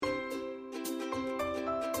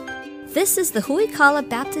This is the Huikala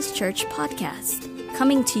Baptist Church podcast,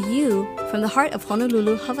 coming to you from the heart of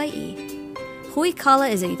Honolulu, Hawaii.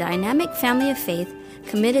 Huikala is a dynamic family of faith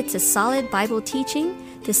committed to solid Bible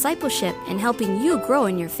teaching, discipleship, and helping you grow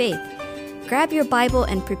in your faith. Grab your Bible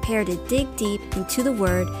and prepare to dig deep into the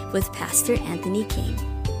Word with Pastor Anthony King.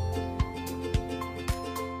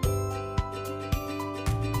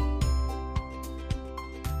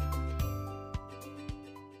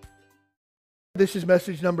 This is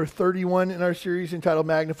message number 31 in our series entitled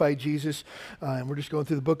Magnify Jesus. And we're just going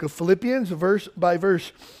through the book of Philippians, verse by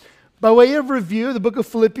verse. By way of review, the book of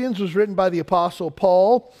Philippians was written by the Apostle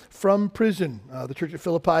Paul from prison. The church at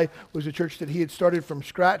Philippi was a church that he had started from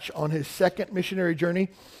scratch on his second missionary journey.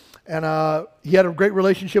 And he had a great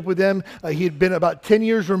relationship with them. He had been about 10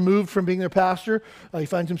 years removed from being their pastor. He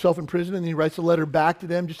finds himself in prison, and he writes a letter back to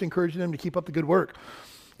them, just encouraging them to keep up the good work.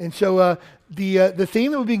 And so the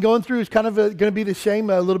theme that we've been going through is kind of going to be the same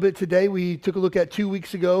a little bit today. We took a look at 2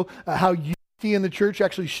 weeks ago how unity in the church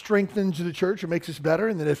actually strengthens the church or makes us better,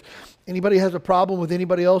 and that if anybody has a problem with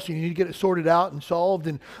anybody else, you need to get it sorted out and solved,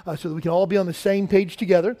 and so that we can all be on the same page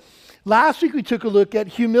together. Last week we took a look at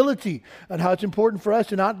humility and how it's important for us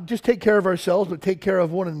to not just take care of ourselves, but take care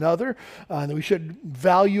of one another, and that we should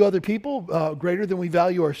value other people greater than we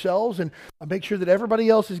value ourselves, and make sure that everybody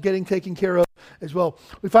else is getting taken care of as well.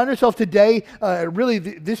 We find ourselves today,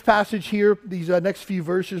 this passage here, these next few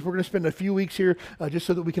verses, we're going to spend a few weeks here just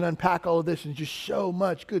so that we can unpack all of this, and just so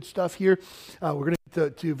much good stuff here. We're going to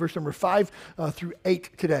get to verse number 5 through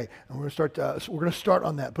 8 today, and we're going to start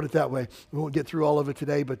on that, put it that way. We won't get through all of it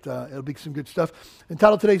today, but it'll be some good stuff.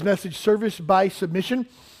 Entitled today's message, Service by Submission.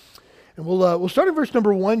 And we'll start in verse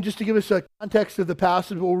number 1 just to give us a context of the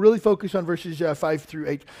passage, but we'll really focus on verses 5 through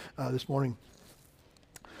 8 this morning.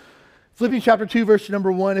 Philippians chapter 2, verse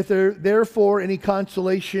number 1, if there therefore any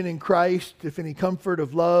consolation in Christ, if any comfort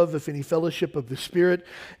of love, if any fellowship of the Spirit,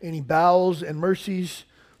 any bowels and mercies,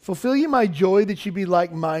 fulfill ye my joy that ye be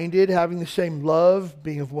like-minded, having the same love,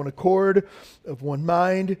 being of one accord, of one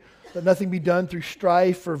mind. Let nothing be done through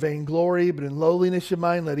strife or vainglory, but in lowliness of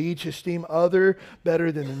mind let each esteem other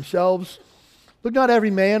better than themselves. Look not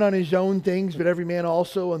every man on his own things, but every man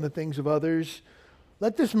also on the things of others.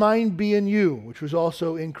 Let this mind be in you, which was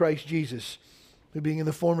also in Christ Jesus, who being in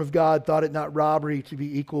the form of God thought it not robbery to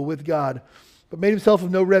be equal with God, but made himself of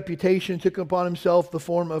no reputation, took upon himself the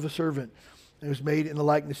form of a servant, and was made in the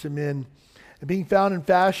likeness of men. And being found in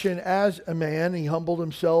fashion as a man, he humbled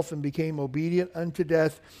himself and became obedient unto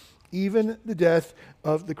death, even the death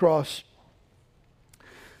of the cross.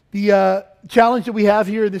 The challenge that we have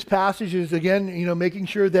here in this passage is, again, making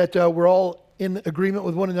sure that we're all in agreement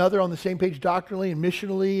with one another, on the same page doctrinally and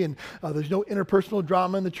missionally, and there's no interpersonal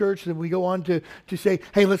drama in the church. And we go on to say,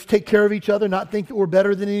 hey, let's take care of each other, not think that we're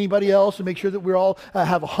better than anybody else, and make sure that we all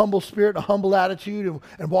have a humble spirit, a humble attitude,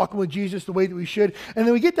 and walking with Jesus the way that we should. And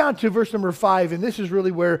then we get down to verse number 5, and this is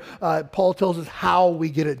really where Paul tells us how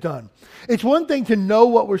we get it done. It's one thing to know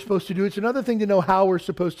what we're supposed to do. It's another thing to know how we're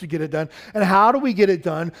supposed to get it done. And how do we get it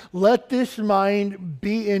done? Let this mind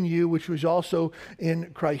be in you, which was also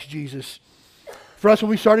in Christ Jesus. For us,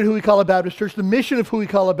 when we started Huikala Baptist Church, the mission of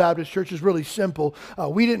Huikala Baptist Church is really simple.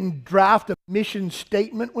 We didn't draft a mission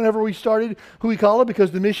statement whenever we started Huikala,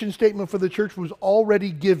 because the mission statement for the church was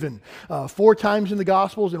already given. 4 times in the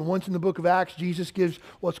Gospels and once in the book of Acts, Jesus gives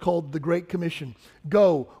what's called the Great Commission.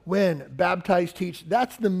 Go, win, baptize, teach.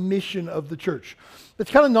 That's the mission of the church.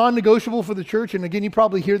 It's kind of non-negotiable for the church, and again, you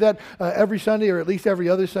probably hear that every Sunday, or at least every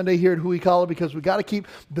other Sunday here at Huikala, because we got to keep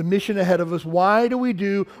the mission ahead of us. Why do we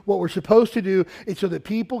do what we're supposed to do? It's so that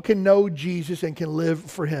people can know Jesus and can live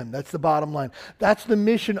for Him. That's the bottom line. That's the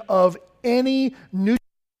mission of any new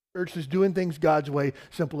church that's doing things God's way.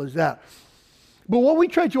 Simple as that. But what we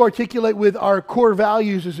try to articulate with our core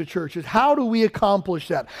values as a church is, how do we accomplish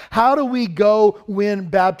that? How do we go, win,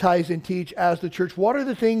 baptize, and teach as the church? What are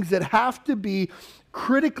the things that have to be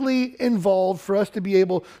critically involved for us to be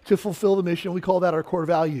able to fulfill the mission? We call that our core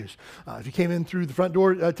values. If you came in through the front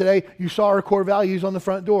door today, you saw our core values on the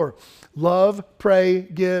front door. Love, pray,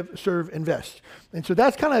 give, serve, invest. And so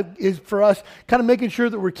that's is for us, kind of making sure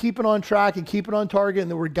that we're keeping on track and keeping on target,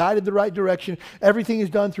 and that we're guided the right direction. Everything is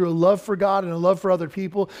done through a love for God and a love for other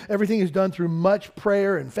people. Everything is done through much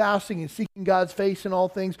prayer and fasting and seeking God's face in all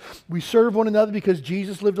things. We serve one another because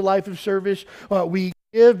Jesus lived a life of service. We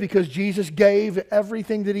give because Jesus gave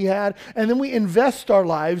everything that He had. And then we invest our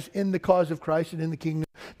lives in the cause of Christ and in the kingdom,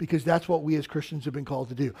 because that's what we as Christians have been called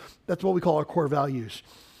to do. That's what we call our core values.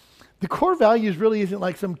 The core values really isn't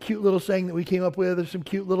like some cute little saying that we came up with or some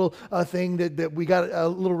cute little thing that we got a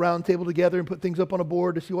little round table together and put things up on a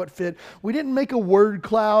board to see what fit. We didn't make a word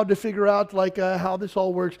cloud to figure out like how this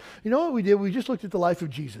all works. You know what we did? We just looked at the life of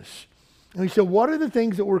Jesus. And we said, what are the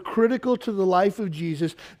things that were critical to the life of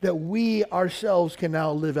Jesus that we ourselves can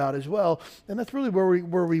now live out as well? And that's really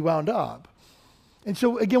where we wound up. And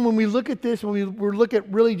so again, when we look at this, when we look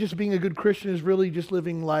at really just being a good Christian is really just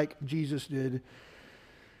living like Jesus did.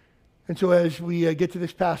 And so as we get to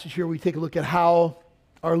this passage here, we take a look at how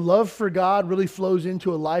our love for God really flows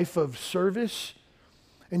into a life of service.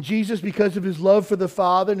 And Jesus, because of his love for the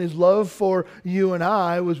Father and his love for you and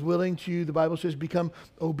I, was willing to, the Bible says, become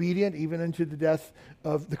obedient even unto the death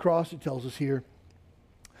of the cross, it tells us here.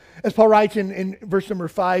 As Paul writes in verse number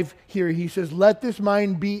 5 here, he says, let this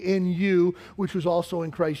mind be in you, which was also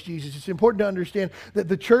in Christ Jesus. It's important to understand that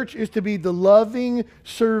the church is to be the loving,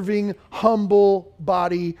 serving, humble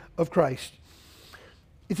body of Christ.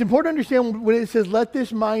 It's important to understand when it says, let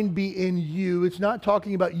this mind be in you, it's not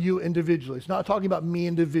talking about you individually. It's not talking about me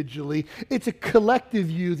individually. It's a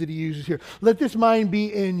collective you that he uses here. Let this mind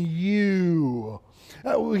be in you.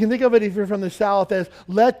 We can think of it, if you're from the South, as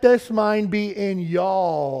let this mind be in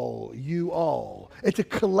y'all, you all. It's a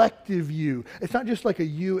collective you. It's not just like a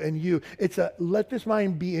you and you. It's a let this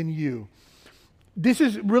mind be in you. This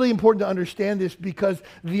is really important to understand this because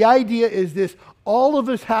the idea is this: all of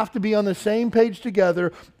us have to be on the same page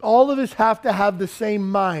together. All of us have to have the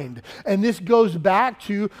same mind. And this goes back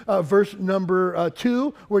to verse number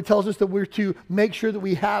 2, where it tells us that we're to make sure that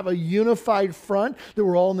we have a unified front, that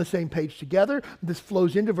we're all on the same page together. This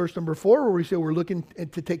flows into verse number 4, where we say we're looking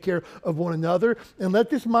to take care of one another. And let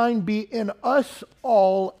this mind be in us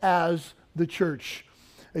all as the church.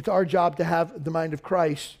 It's our job to have the mind of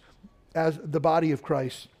Christ as the body of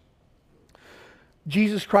Christ.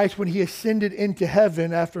 Jesus Christ, when he ascended into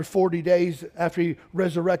heaven after 40 days after he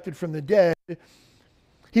resurrected from the dead,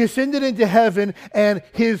 he ascended into heaven and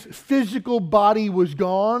his physical body was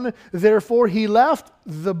gone. Therefore, he left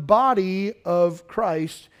the body of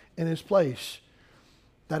Christ in his place.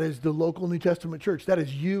 That is the local New Testament church. That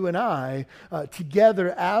is you and I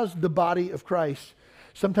together as the body of Christ.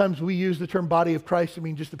 Sometimes we use the term body of Christ to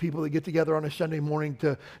mean just the people that get together on a Sunday morning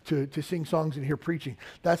to sing songs and hear preaching.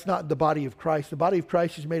 That's not the body of Christ. The body of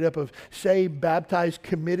Christ is made up of saved, baptized,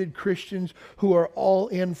 committed Christians who are all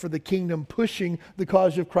in for the kingdom, pushing the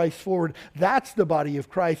cause of Christ forward. That's the body of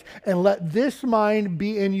Christ. And let this mind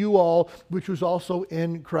be in you all, which was also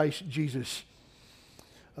in Christ Jesus.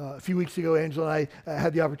 A few weeks ago, Angela and I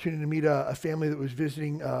had the opportunity to meet a family that was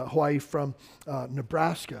visiting Hawaii from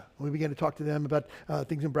Nebraska. We began to talk to them about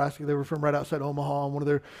things in Nebraska. They were from right outside Omaha, and one of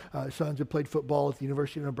their sons had played football at the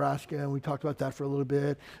University of Nebraska, and we talked about that for a little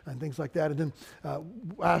bit and things like that. And then I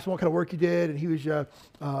asked him what kind of work he did, and he was a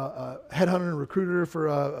headhunter and recruiter for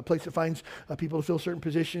a place that finds people to fill certain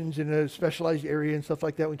positions in a specialized area and stuff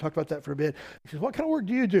like that. We talked about that for a bit. He says, what kind of work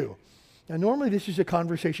do you do? Now, normally this is a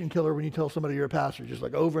conversation killer when you tell somebody you're a pastor, just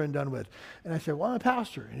like over and done with. And I said, well, I'm a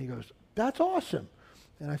pastor. And he goes, that's awesome.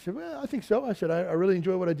 And I said, well, I think so. I said, I really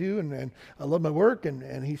enjoy what I do, and I love my work.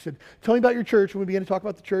 And he said, tell me about your church. And we began to talk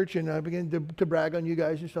about the church, and I began to brag on you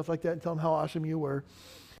guys and stuff like that and tell him how awesome you were.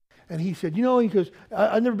 And he said, you know, he goes,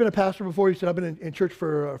 I've never been a pastor before. He said, I've been in church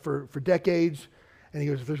for decades. And he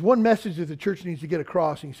goes, if there's one message that the church needs to get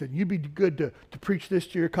across, and he said, you'd be good to preach this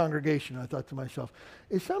to your congregation. I thought to myself,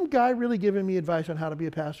 is some guy really giving me advice on how to be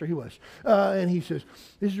a pastor? He was. And he says,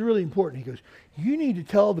 this is really important. He goes, you need to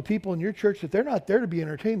tell the people in your church that they're not there to be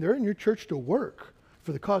entertained. They're in your church to work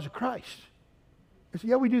for the cause of Christ. I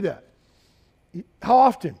said, yeah, we do that. How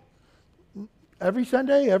often? Every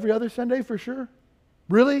Sunday? Every other Sunday for sure?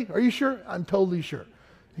 Really? Are you sure? I'm totally sure.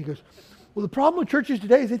 He goes, well, the problem with churches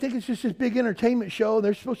today is they think it's just this big entertainment show.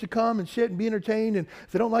 They're supposed to come and sit and be entertained. And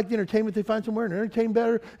if they don't like the entertainment, they find somewhere and entertain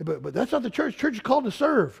better. But that's not the church. Church is called to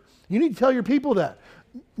serve. You need to tell your people that.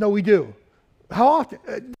 No, we do. How often?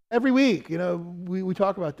 Every week, you know, we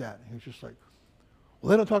talk about that. He was just like,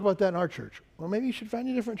 well, they don't talk about that in our church. Well, maybe you should find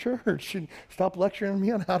a different church and stop lecturing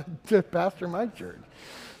me on how to pastor my church.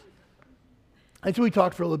 And so we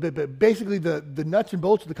talked for a little bit, but basically the nuts and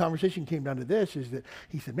bolts of the conversation came down to this, is that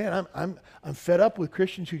he said, man, I'm fed up with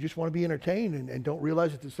Christians who just want to be entertained and don't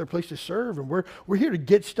realize that it's their place to serve. And we're here to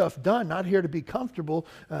get stuff done, not here to be comfortable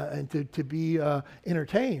and to be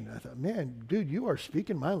entertained. I thought, man, dude, you are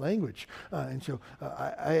speaking my language. And so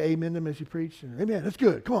I amen him as he preached. And, amen, that's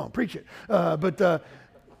good. Come on, preach it. But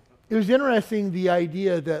it was interesting, the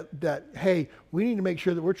idea that, hey, we need to make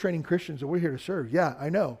sure that we're training Christians, that we're here to serve. Yeah, I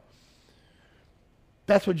know.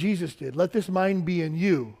 That's what Jesus did. Let this mind be in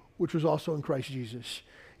you, which was also in Christ Jesus.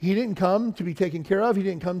 He didn't come to be taken care of. He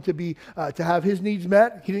didn't come to be to have his needs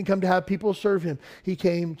met. He didn't come to have people serve him. He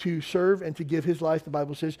came to serve and to give his life, the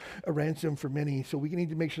Bible says, a ransom for many. So we need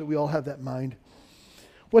to make sure that we all have that mind.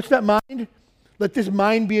 What's that mind? Let this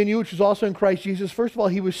mind be in you, which is also in Christ Jesus. First of all,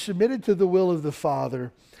 he was submitted to the will of the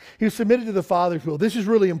Father. He was submitted to the Father's will. This is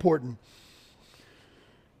really important.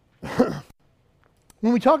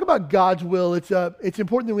 When we talk about God's will, it's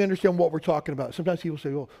important that we understand what we're talking about. Sometimes people say,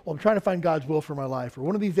 well, I'm trying to find God's will for my life, or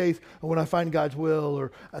one of these days when I find God's will,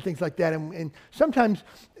 or things like that. And sometimes,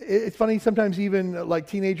 it's funny, sometimes even like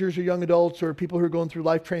teenagers or young adults or people who are going through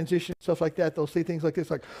life transition, stuff like that, they'll say things like this,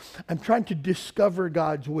 like, I'm trying to discover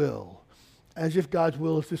God's will, as if God's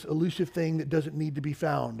will is this elusive thing that doesn't need to be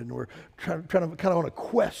found, and we're trying to kind of on a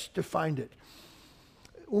quest to find it.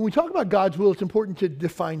 When we talk about God's will, it's important to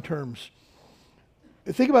define terms.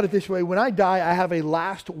 Think about it this way. When I die, I have a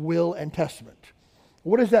last will and testament.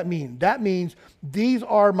 What does that mean? That means these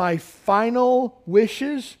are my final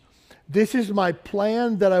wishes. This is my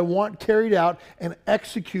plan that I want carried out and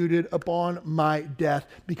executed upon my death,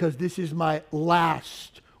 because this is my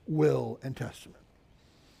last will and testament.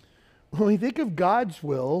 When we think of God's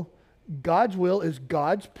will is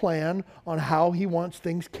God's plan on how he wants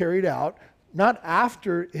things carried out, not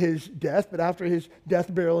after his death, but after his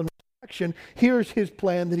death, burial, and resurrection. Here's his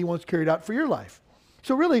plan that he wants carried out for your life.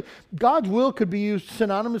 So really, God's will could be used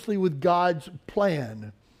synonymously with God's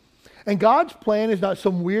plan. And God's plan is not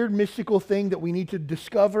some weird mystical thing that we need to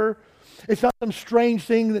discover. It's not some strange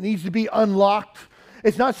thing that needs to be unlocked.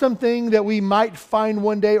 It's not something that we might find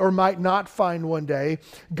one day or might not find one day.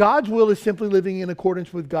 God's will is simply living in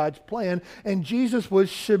accordance with God's plan, and Jesus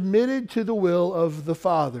was submitted to the will of the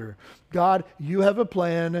Father. God, you have a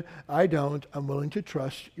plan. I don't. I'm willing to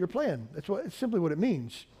trust your plan. It's simply what it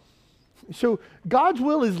means. So God's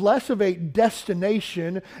will is less of a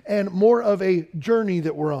destination and more of a journey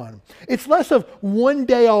that we're on. It's less of one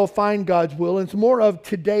day I'll find God's will, and it's more of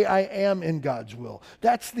today I am in God's will.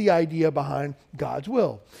 That's the idea behind God's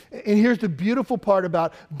will. And here's the beautiful part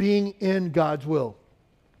about being in God's will.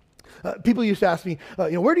 People used to ask me,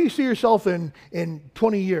 where do you see yourself in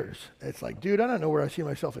 20 years? It's like, dude, I don't know where I see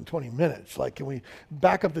myself in 20 minutes. Like, can we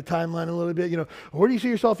back up the timeline a little bit? Where do you see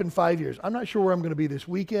yourself in 5 years? I'm not sure where I'm going to be this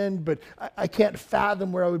weekend, but I can't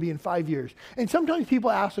fathom where I would be in 5 years. And sometimes people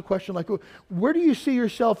ask the question like, where do you see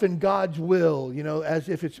yourself in God's will? As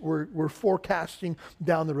if we're forecasting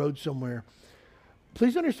down the road somewhere.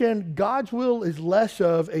 Please understand, God's will is less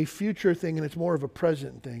of a future thing and it's more of a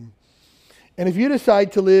present thing. And if you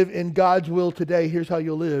decide to live in God's will today, here's how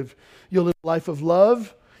you'll live. You'll live a life of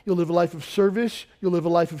love. You'll live a life of service. You'll live a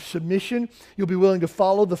life of submission. You'll be willing to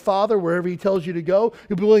follow the Father wherever he tells you to go.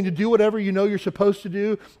 You'll be willing to do whatever you know you're supposed to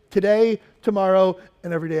do today, tomorrow,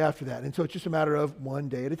 and every day after that. And so it's just a matter of one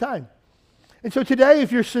day at a time. And so today,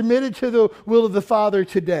 if you're submitted to the will of the Father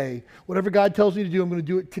today, whatever God tells me to do, I'm going to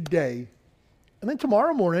do it today. And then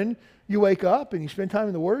tomorrow morning, you wake up and you spend time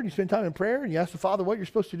in the Word, you spend time in prayer, and you ask the Father what you're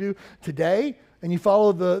supposed to do today, and you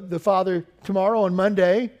follow the Father tomorrow on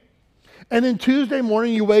Monday. And then Tuesday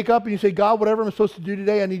morning, you wake up and you say, God, whatever I'm supposed to do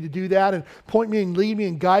today, I need to do that, and point me and lead me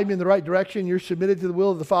and guide me in the right direction. You're submitted to the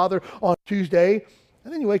will of the Father on Tuesday.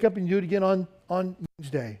 And then you wake up and you do it again on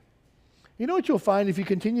Wednesday. You know what you'll find if you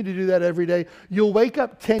continue to do that every day? You'll wake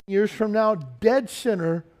up 10 years from now, dead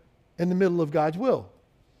center in the middle of God's will.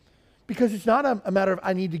 Because it's not a matter of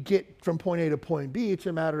I need to get from point A to point B. It's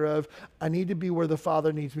a matter of I need to be where the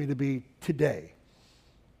Father needs me to be today.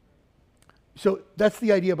 So that's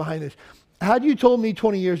the idea behind this. Had you told me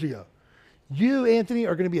 20 years ago, you, Anthony,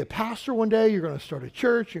 are going to be a pastor one day, you're going to start a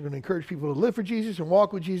church, you're going to encourage people to live for Jesus and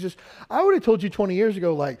walk with Jesus, I would have told you 20 years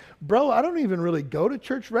ago, like, bro, I don't even really go to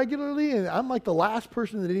church regularly, and I'm like the last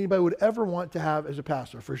person that anybody would ever want to have as a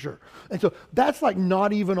pastor, for sure. And so that's like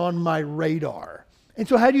not even on my radar. And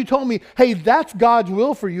so had you told me, hey, that's God's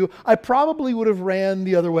will for you, I probably would have ran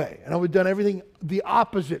the other way. And I would have done everything the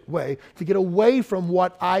opposite way to get away from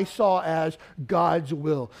what I saw as God's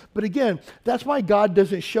will. But again, that's why God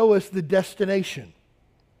doesn't show us the destination.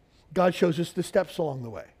 God shows us the steps along the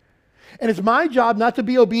way. And it's my job not to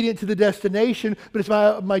be obedient to the destination, but it's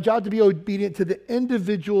my job to be obedient to the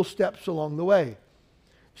individual steps along the way.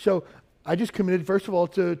 So I just committed, first of all,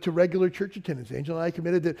 to regular church attendance. Angel and I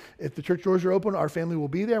committed that if the church doors are open, our family will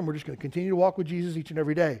be there, and we're just going to continue to walk with Jesus each and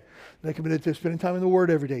every day. Then I committed to spending time in the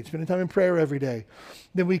Word every day, spending time in prayer every day.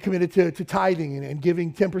 Then we committed to tithing and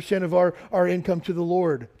giving 10% of our income to the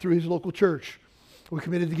Lord through His local church. We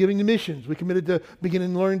committed to giving to missions. We committed to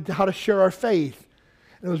beginning to learn how to share our faith.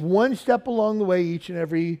 And it was one step along the way each and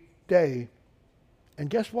every day.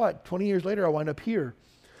 And guess what? 20 years later, I wind up here.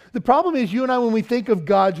 The problem is you and I, when we think of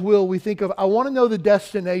God's will, we think of, I want to know the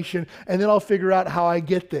destination, and then I'll figure out how I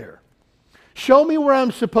get there. Show me where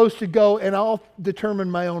I'm supposed to go, and I'll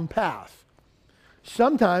determine my own path.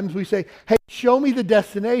 Sometimes we say, hey, show me the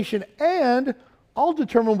destination, and I'll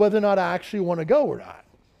determine whether or not I actually want to go or not.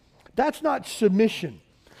 That's not submission.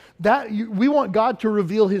 We want God to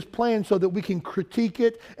reveal his plan so that we can critique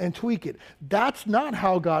it and tweak it. That's not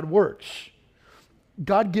how God works.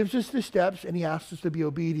 God gives us the steps, and he asks us to be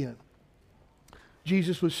obedient.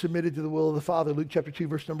 Jesus was submitted to the will of the Father. Luke chapter 2,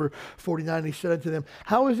 verse number 49, he said unto them,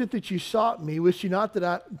 how is it that you sought me? Wist you not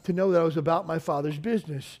to know that I was about my Father's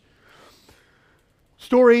business?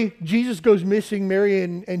 Story, Jesus goes missing. Mary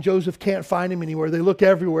and Joseph can't find him anywhere. They look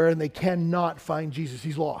everywhere, and they cannot find Jesus.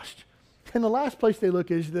 He's lost. And the last place they look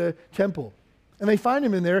is the temple. And they find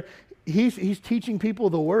him in there. He's teaching people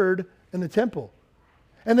the word in the temple.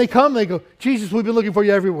 And they come, they go, Jesus, we've been looking for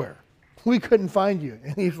you everywhere. We couldn't find you.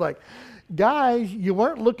 And he's like, guys, you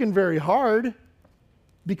weren't looking very hard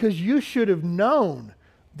because you should have known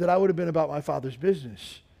that I would have been about my Father's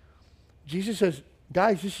business. Jesus says,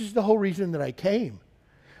 guys, this is the whole reason that I came.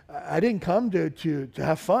 I didn't come to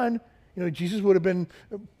have fun. You know, Jesus would have been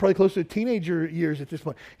probably close to teenager years at this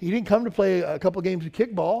point. He didn't come to play a couple games of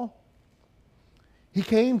kickball. He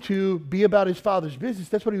came to be about his Father's business.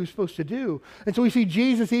 That's what he was supposed to do. And so we see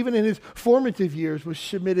Jesus, even in his formative years, was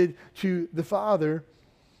submitted to the Father.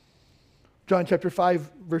 John chapter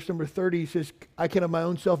 5, verse number 30 says, I can of my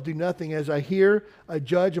own self do nothing. As I hear, I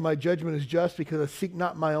judge, and my judgment is just, because I seek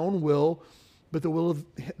not my own will, but the will of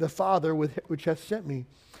the Father which hath sent me.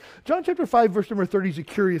 John chapter 5, verse number 30 is a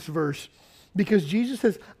curious verse, because Jesus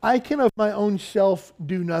says, I can of my own self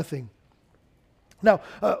do nothing. Now,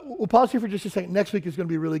 we'll pause here for just a second. Next week is going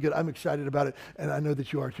to be really good. I'm excited about it, and I know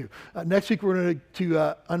that you are too. Next week, we're going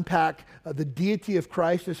to unpack the deity of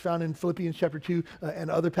Christ as found in Philippians chapter 2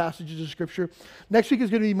 and other passages of Scripture. Next week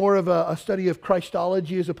is going to be more of a study of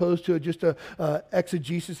Christology as opposed to just a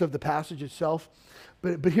exegesis of the passage itself.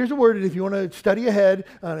 But here's a word, and if you want to study ahead,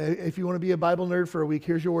 if you want to be a Bible nerd for a week,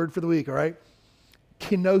 here's your word for the week, all right?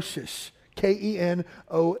 Kenosis. Kenosis.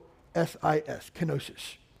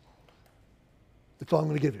 Kenosis. That's all I'm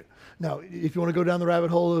going to give you. Now, if you want to go down the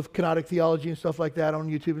rabbit hole of kenotic theology and stuff like that on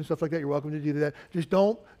YouTube and stuff like that, you're welcome to do that. Just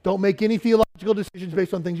don't make any theological decisions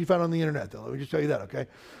based on things you found on the internet, though. Let me just tell you that, okay?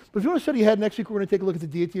 But if you want to study ahead, next week we're going to take a look at the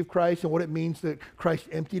deity of Christ and what it means that Christ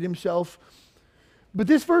emptied himself. But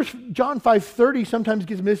this verse, John 5:30, sometimes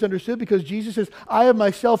gets misunderstood because Jesus says, I of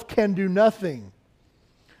myself can do nothing,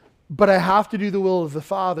 but I have to do the will of the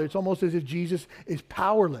Father. It's almost as if Jesus is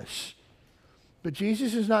powerless. But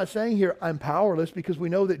Jesus is not saying here, I'm powerless, because we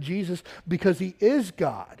know that Jesus, because he is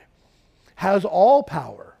God, has all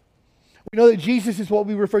power. We know that Jesus is what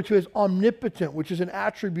we refer to as omnipotent, which is an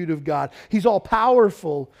attribute of God. He's all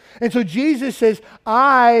powerful. And so Jesus says,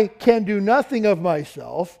 I can do nothing of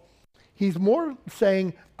myself. He's more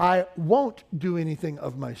saying, I won't do anything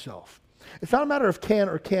of myself. It's not a matter of can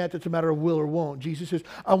or can't, it's a matter of will or won't. Jesus says,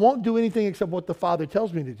 I won't do anything except what the Father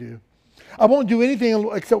tells me to do. I won't do anything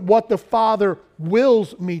except what the Father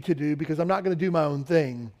wills me to do, because I'm not going to do my own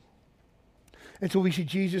thing. And so we see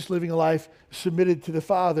Jesus living a life submitted to the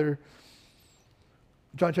Father.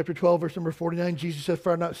 John chapter 12, verse number 49, Jesus said,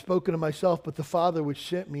 for I have not spoken of myself, but the Father which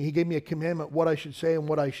sent me. He gave me a commandment, what I should say and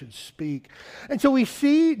what I should speak. And so we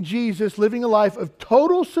see Jesus living a life of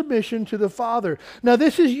total submission to the Father. Now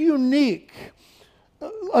this is unique,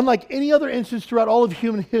 unlike any other instance throughout all of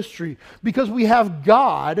human history, because we have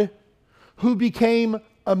God who became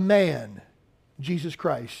a man, Jesus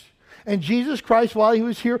Christ. And Jesus Christ, while he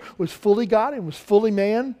was here, was fully God and was fully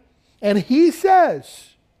man. And he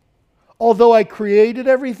says, although I created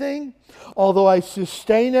everything, although I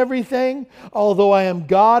sustain everything, although I am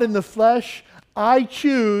God in the flesh, I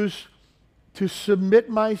choose to submit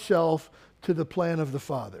myself to the plan of the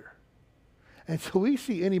Father. And so we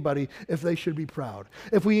see anybody if they should be proud.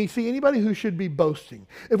 If we see anybody who should be boasting.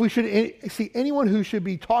 If we should see anyone who should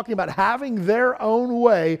be talking about having their own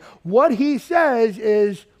way, what he says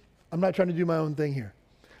is, I'm not trying to do my own thing here.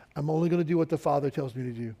 I'm only going to do what the Father tells me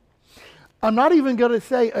to do. I'm not even going to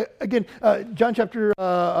say, again, John chapter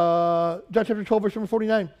 12, verse number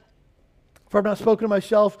 49. For I've not spoken of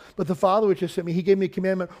myself, but the Father which has sent me, he gave me a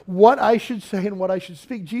commandment, what I should say and what I should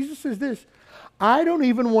speak. Jesus says this, I don't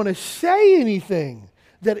even want to say anything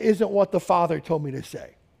that isn't what the Father told me to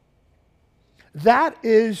say. That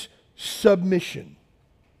is submission.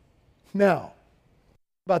 Now,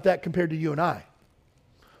 about that compared to you and I.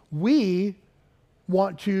 We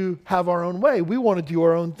want to have our own way. We want to do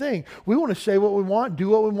our own thing. We want to say what we want, do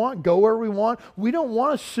what we want, go where we want. We don't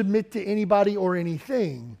want to submit to anybody or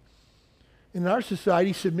anything. In our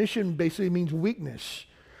society, submission basically means weakness.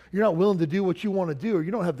 You're not willing to do what you want to do, or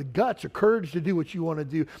you don't have the guts or courage to do what you want to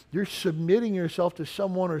do. You're submitting yourself to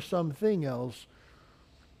someone or something else.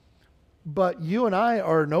 But you and I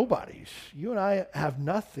are nobodies. You and I have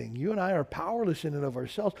nothing. You and I are powerless in and of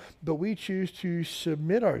ourselves, but we choose to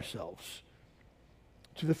submit ourselves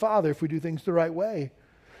to the Father if we do things the right way.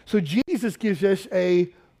 So Jesus gives us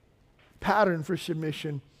a pattern for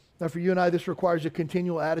submission. Now for you and I, this requires a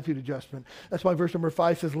continual attitude adjustment. That's why verse number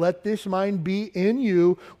 5 says, let this mind be in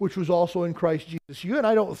you, which was also in Christ Jesus. You and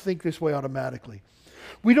I don't think this way automatically.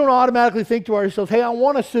 We don't automatically think to ourselves, hey, I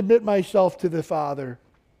want to submit myself to the Father.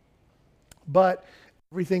 But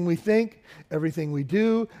everything we think, everything we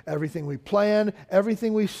do, everything we plan,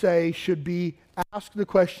 everything we say should be asked the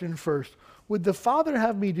question first, would the Father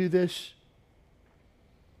have me do this?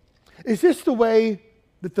 Is this the way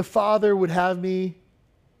that the Father would have me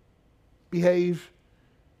behave?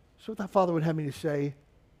 So what that Father would have me to say,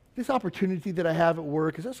 this opportunity that I have at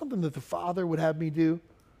work, is that something that the Father would have me do?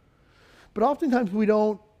 But oftentimes we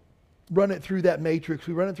don't run it through that matrix.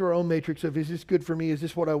 We run it through our own matrix of, is this good for me? Is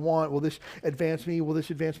this what I want? Will this advance me? Will this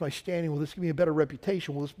advance my standing? Will this give me a better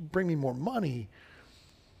reputation? Will this bring me more money?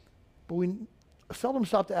 But we seldom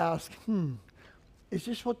stop to ask, is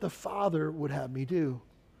this what the Father would have me do?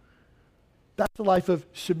 That's the life of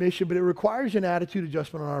submission, but it requires an attitude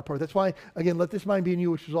adjustment on our part. That's why, again, let this mind be in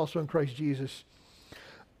you, which was also in Christ Jesus.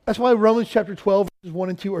 That's why Romans chapter 12, verses 1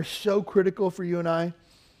 and 2 are so critical for you and I.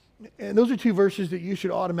 And those are two verses that you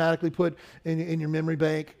should automatically put in your memory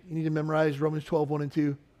bank. You need to memorize Romans 12, 1 and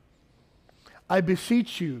 2. I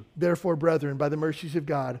beseech you, therefore, brethren, by the mercies of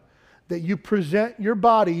God, that you present your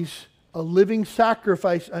bodies a living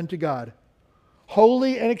sacrifice unto God,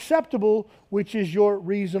 holy and acceptable, which is your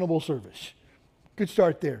reasonable service. Good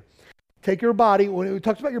start there. Take your body. When it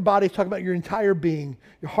talks about your body, it's talking about your entire being,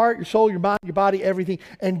 your heart, your soul, your mind, your body, everything,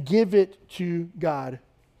 and give it to God.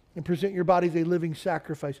 And present your body as a living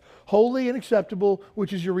sacrifice, holy and acceptable,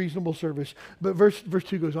 which is your reasonable service. But verse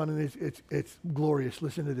 2 goes on, and it's glorious.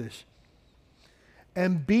 Listen to this.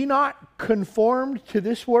 And be not conformed to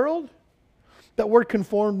this world. That word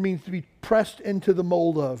conformed means to be pressed into the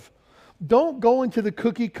mold of. Don't go into the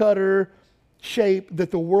cookie cutter shape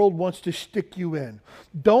that the world wants to stick you in.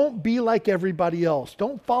 Don't be like everybody else.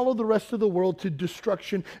 Don't follow the rest of the world to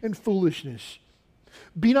destruction and foolishness.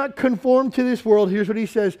 Be not conformed to this world. Here's what he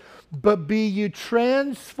says. But be you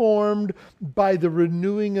transformed by the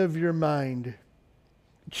renewing of your mind.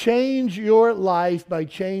 Change your life by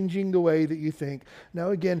changing the way that you think.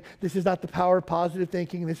 Now again, this is not the power of positive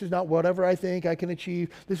thinking. This is not whatever I think I can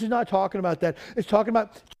achieve. This is not talking about that. It's talking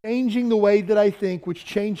about changing the way that I think, which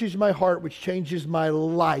changes my heart, which changes my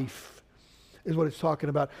life, is what it's talking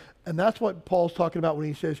about. And that's what Paul's talking about when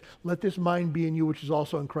he says, let this mind be in you, which is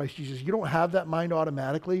also in Christ Jesus. You don't have that mind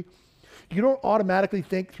automatically. You don't automatically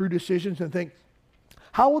think through decisions and think,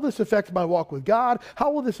 how will this affect my walk with God?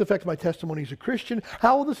 How will this affect my testimony as a Christian?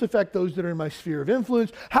 How will this affect those that are in my sphere of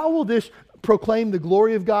influence? How will this proclaim the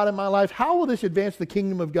glory of God in my life? How will this advance the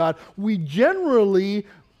kingdom of God? We generally,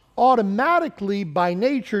 automatically, by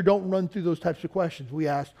nature, don't run through those types of questions. We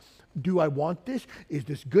ask, do I want this? Is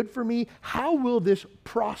this good for me? How will this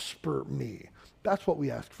prosper me? That's what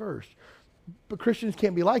we ask first. But Christians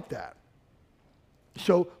can't be like that.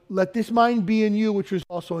 So let this mind be in you, which was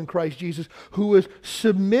also in Christ Jesus, who was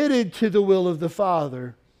submitted to the will of the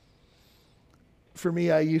Father. For me,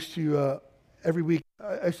 I used to, every week,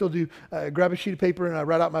 I still do, grab a sheet of paper and I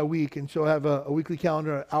write out my week. And so I have a weekly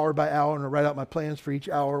calendar, hour by hour, and I write out my plans for each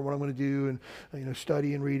hour, what I'm going to do, and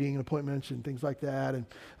study and reading and appointments and things like that. And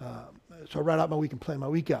so I write out my week and plan my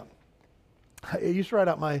week out. I used to write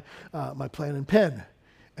out my plan in pen.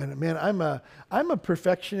 And man, I'm a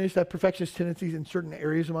perfectionist. I have perfectionist tendencies in certain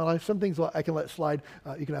areas of my life. Some things I can let slide.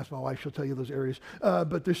 You can ask my wife; she'll tell you those areas.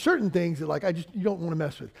 But there's certain things that you don't want to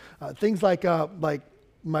mess with. Things like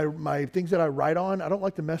my things that I write on. I don't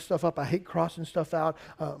like to mess stuff up. I hate crossing stuff out.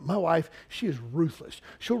 My wife, she is ruthless.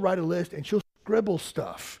 She'll write a list and she'll scribble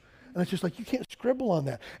stuff. And it's just like, you can't scribble on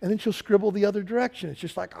that. And then she'll scribble the other direction. It's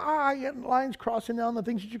just like, you have lines crossing down the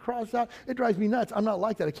things that you cross out. It drives me nuts. I'm not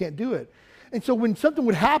like that. I can't do it. And so when something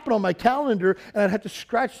would happen on my calendar and I'd have to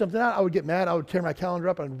scratch something out, I would get mad. I would tear my calendar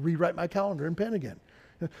up and rewrite my calendar in pen again.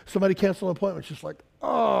 Somebody canceled an appointment. It's just like,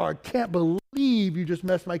 I can't believe you just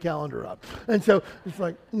messed my calendar up. And so it's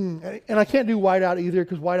like, and I can't do whiteout either,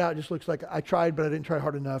 because whiteout just looks like I tried, but I didn't try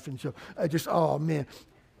hard enough. And so I just, man.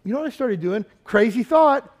 You know what I started doing? Crazy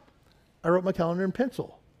thought. I wrote my calendar in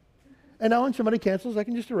pencil. And now when somebody cancels, I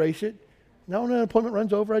can just erase it. Now when an appointment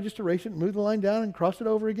runs over, I just erase it, move the line down, and cross it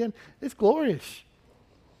over again. It's glorious.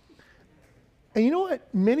 And you know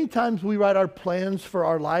what? Many times we write our plans for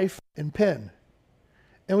our life in pen.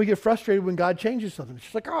 And we get frustrated when God changes something. It's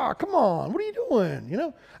just like, oh, come on, what are you doing? You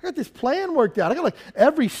know, I got this plan worked out. I got like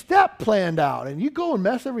every step planned out. And you go and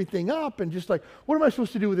mess everything up and just like, what am I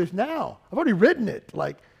supposed to do with this now? I've already written it.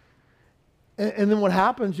 Like, and then what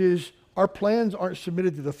happens is our plans aren't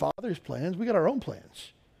submitted to the Father's plans. We got our own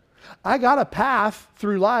plans. I got a path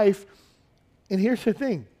through life. And here's the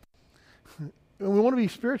thing. And we want to be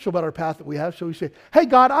spiritual about our path that we have. So we say, hey,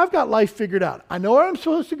 God, I've got life figured out. I know where I'm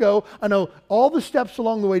supposed to go. I know all the steps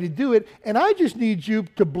along the way to do it. And I just need you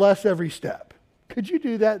to bless every step. Could you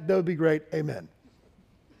do that? That would be great. Amen.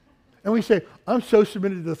 And we say, I'm so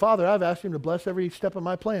submitted to the Father, I've asked him to bless every step of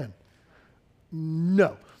my plan.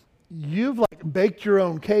 No. You've like baked your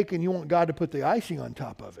own cake and you want God to put the icing on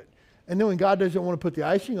top of it. And then when God doesn't want to put the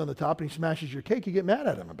icing on the top and he smashes your cake, you get mad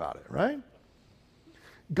at him about it, right?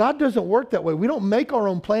 God doesn't work that way. We don't make our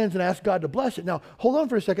own plans and ask God to bless it. Now, hold on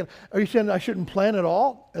for a second. Are you saying I shouldn't plan at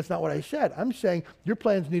all? That's not what I said. I'm saying your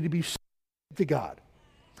plans need to be submitted to God.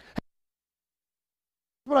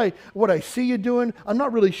 What I see you doing, I'm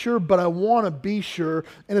not really sure, but I want to be sure.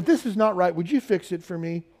 And if this is not right, would you fix it for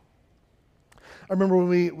me? I remember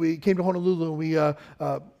when we came to Honolulu and we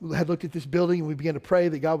had looked at this building and we began to pray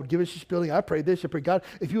that God would give us this building. I prayed this. I prayed, God,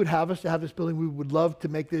 if you would have us to have this building, we would love to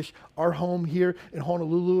make this our home here in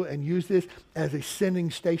Honolulu and use this as a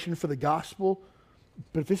sending station for the gospel.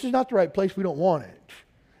 But if this is not the right place, we don't want it.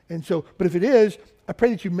 And so, but if it is, I pray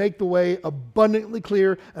that you make the way abundantly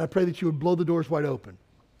clear, and I pray that you would blow the doors wide open.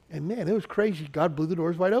 And man, it was crazy. God blew the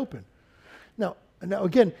doors wide open. Now,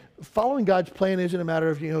 again, following God's plan isn't a matter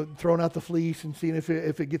of, throwing out the fleece and seeing if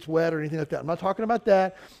it gets wet or anything like that. I'm not talking about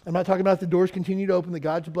that. I'm not talking about the doors continue to open, that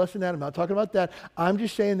God's blessing that. I'm not talking about that. I'm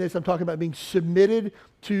just saying this. I'm talking about being submitted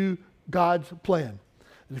to God's plan.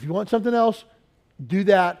 And if you want something else, do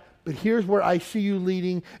that. But here's where I see you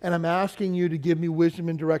leading, and I'm asking you to give me wisdom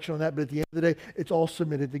and direction on that. But at the end of the day, it's all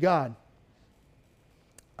submitted to God.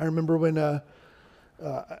 I remember when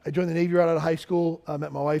I joined the Navy right out of high school. I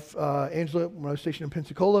met my wife, Angela, when I was stationed in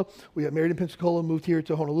Pensacola. We got married in Pensacola, moved here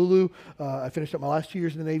to Honolulu. I finished up my last 2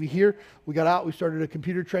 years in the Navy here. We got out. We started a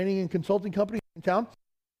computer training and consulting company in town.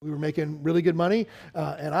 We were making really good money,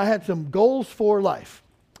 and I had some goals for life.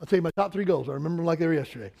 I'll tell you my top 3 goals. I remember them like they were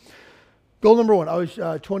yesterday. Goal number 1, I was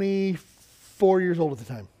 24 years old at the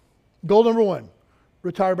time. Goal number 1,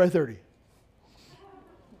 retire by 30.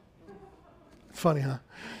 Funny, huh?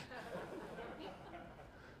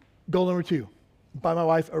 Goal number 2, buy my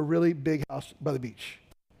wife a really big house by the beach.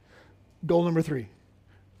 Goal number 3,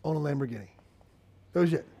 own a Lamborghini. That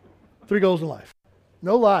was it. 3 goals in life.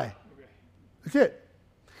 No lie. That's it.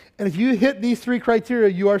 And if you hit these 3 criteria,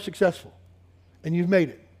 you are successful. And you've made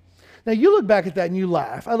it. Now, you look back at that and you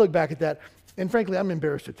laugh. I look back at that, and frankly, I'm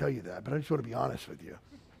embarrassed to tell you that, but I just want to be honest with you.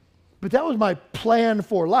 But that was my plan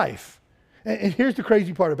for life. And here's the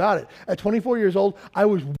crazy part about it. At 24 years old, I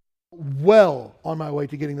was well on my way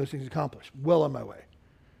to getting those things accomplished. Well on my way.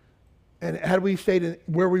 And had we stayed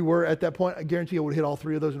where we were at that point, I guarantee I would have hit all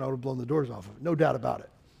 3 of those and I would have blown the doors off of it. No doubt about it.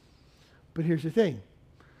 But here's the thing.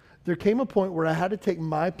 There came a point where I had to take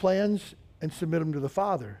my plans and submit them to the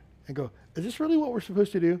Father and go, is this really what we're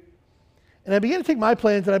supposed to do? And I began to take my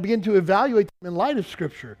plans and I began to evaluate them in light of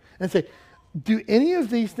Scripture and say, do any of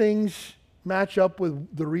these things match up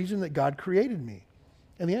with the reason that God created me?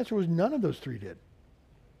 And the answer was none of those 3 did.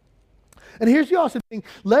 And here's the awesome thing,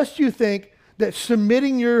 lest you think that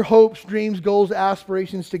submitting your hopes, dreams, goals,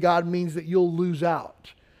 aspirations to God means that you'll lose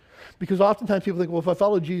out. Because oftentimes people think, well, if I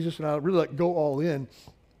follow Jesus and I really go all in,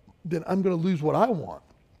 then I'm going to lose what I want.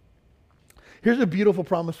 Here's a beautiful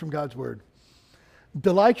promise from God's Word.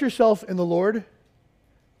 Delight yourself in the Lord,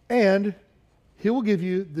 and He will give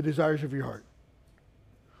you the desires of your heart.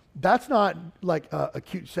 That's not like a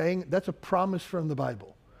cute saying. That's a promise from the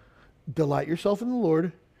Bible. Delight yourself in the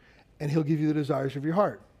Lord, and He'll give you the desires of your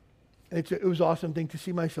heart. And it was an awesome thing to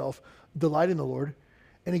see myself delight in the Lord,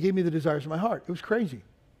 and He gave me the desires of my heart. It was crazy.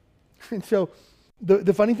 And so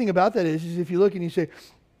the funny thing about that is if you look and you say,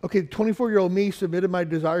 okay, 24-year-old me submitted my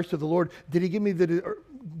desires to the Lord. Did He give me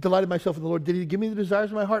delighted myself in the Lord? Did He give me the desires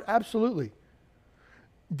of my heart? Absolutely.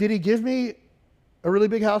 Did He give me a really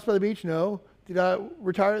big house by the beach? No. Did I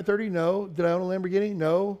retire at 30? No. Did I own a Lamborghini?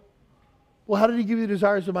 No. Well, how did He give you the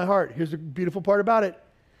desires of my heart? Here's the beautiful part about it.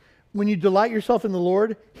 When you delight yourself in the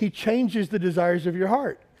Lord, He changes the desires of your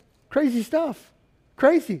heart. Crazy stuff.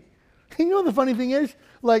 Crazy. You know the funny thing is?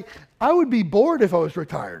 Like, I would be bored if I was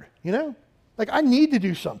retired, Like, I need to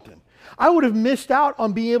do something. I would have missed out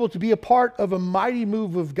on being able to be a part of a mighty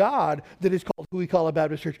move of God that is called Huikala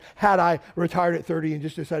Baptist Church had I retired at 30 and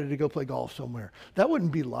just decided to go play golf somewhere. That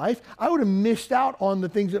wouldn't be life. I would have missed out on the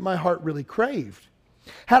things that my heart really craved.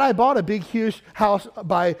 Had I bought a big, huge house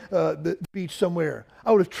by the beach somewhere,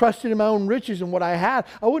 I would have trusted in my own riches and what I had.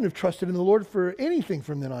 I wouldn't have trusted in the Lord for anything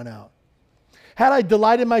from then on out. Had I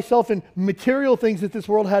delighted myself in material things that this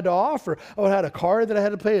world had to offer, I would have had a car that I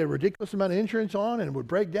had to pay a ridiculous amount of insurance on and it would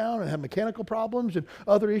break down and have mechanical problems and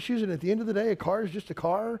other issues. And at the end of the day, a car is just a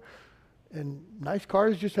car. And nice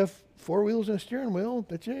cars just have 4 wheels and a steering wheel.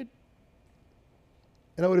 That's it.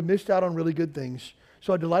 And I would have missed out on really good things.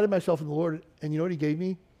 So I delighted myself in the Lord. And you know what he gave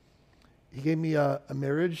me? He gave me a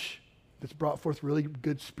marriage that's brought forth really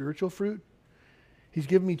good spiritual fruit. He's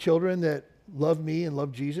given me children that love me and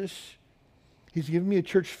love Jesus. He's given me a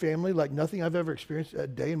church family like nothing I've ever experienced a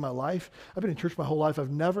day in my life. I've been in church my whole life. I've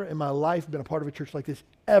never in my life been a part of a church like this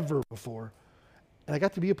ever before. And I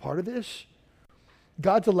got to be a part of this.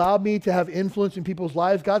 God's allowed me to have influence in people's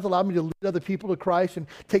lives. God's allowed me to lead other people to Christ and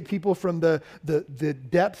take people from the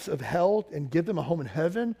depths of hell and give them a home in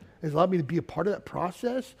heaven. He's allowed me to be a part of that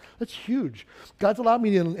process. That's huge. God's allowed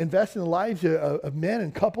me to invest in the lives of men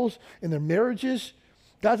and couples in their marriages.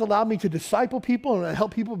 God's allowed me to disciple people and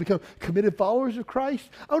help people become committed followers of Christ.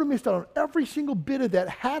 I would have missed out on every single bit of that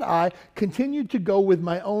had I continued to go with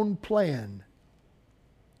my own plan.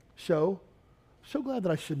 So glad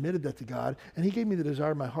that I submitted that to God, and he gave me the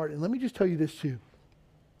desire of my heart. And let me just tell you this too.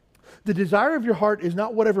 The desire of your heart is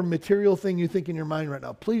not whatever material thing you think in your mind right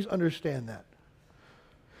now. Please understand that.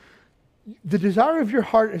 The desire of your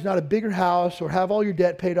heart is not a bigger house or have all your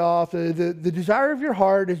debt paid off. The desire of your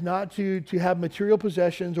heart is not to have material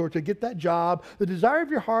possessions or to get that job. The desire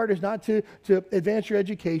of your heart is not to advance your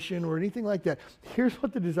education or anything like that. Here's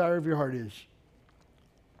what the desire of your heart is.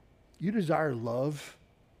 You desire love.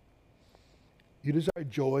 You desire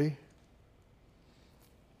joy.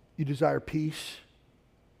 You desire peace.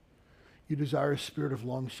 You desire a spirit of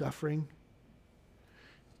long suffering.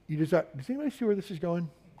 You desire, does anybody see where this is going?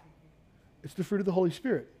 It's the fruit of the Holy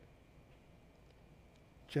Spirit.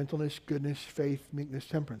 Gentleness, goodness, faith, meekness,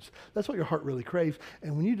 temperance. That's what your heart really craves.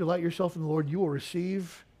 And when you delight yourself in the Lord, you will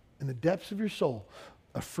receive in the depths of your soul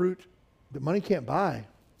a fruit that money can't buy.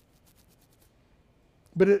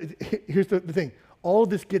 But here's the thing. All of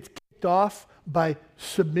this gets kicked off by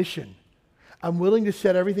submission. I'm willing to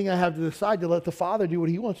set everything I have to the side to let the Father do what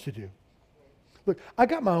he wants to do. Look, I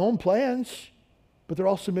got my own plans, but they're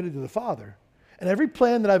all submitted to the Father. And every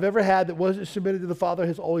plan that I've ever had that wasn't submitted to the Father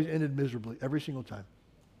has always ended miserably, every single time.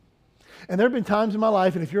 And there have been times in my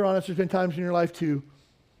life, and if you're honest, there's been times in your life too,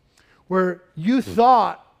 where you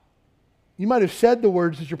thought, you might have said the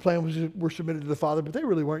words that your plan were submitted to the Father, but they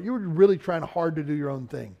really weren't. You were really trying hard to do your own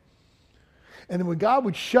thing. And then when God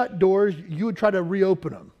would shut doors, you would try to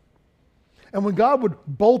reopen them. And when God would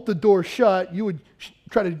bolt the door shut, you would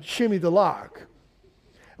try to shimmy the lock.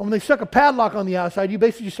 And when they stuck a padlock on the outside, you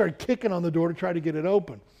basically just started kicking on the door to try to get it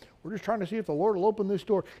open. We're just trying to see if the Lord will open this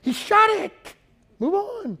door. He shut it. Move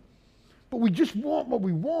on. But we just want what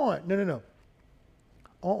we want. No.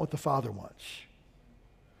 I want what the Father wants.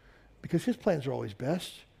 Because his plans are always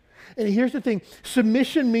best. And here's the thing.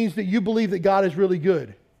 Submission means that you believe that God is really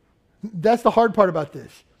good. That's the hard part about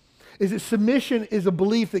this. Is that submission is a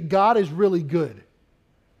belief that God is really good.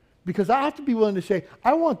 Because I have to be willing to say,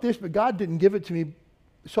 I want this, but God didn't give it to me.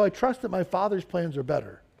 So I trust that my Father's plans are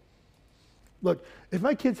better. Look, if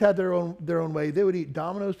my kids had their own way, they would eat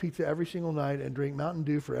Domino's pizza every single night and drink Mountain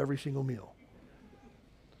Dew for every single meal.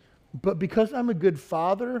 But because I'm a good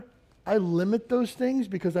father, I limit those things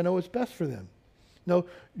because I know what's best for them. No,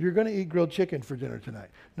 you're going to eat grilled chicken for dinner tonight.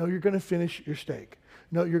 No, you're going to finish your steak.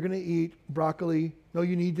 No, you're going to eat broccoli. No,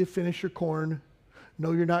 you need to finish your corn.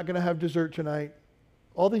 No, you're not going to have dessert tonight.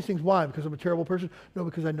 All these things. Why? Because I'm a terrible person? No,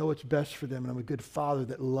 because I know what's best for them, and I'm a good father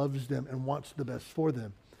that loves them and wants the best for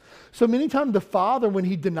them. So many times the Father, when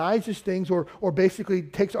he denies us things or basically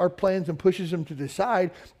takes our plans and pushes them to the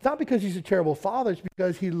side, it's not because he's a terrible father, it's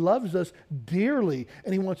because he loves us dearly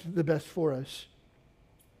and he wants the best for us.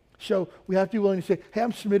 So we have to be willing to say, hey,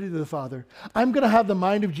 I'm submitted to the Father. I'm going to have the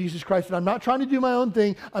mind of Jesus Christ, and I'm not trying to do my own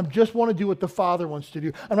thing. I just want to do what the Father wants to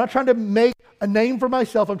do. I'm not trying to make a name for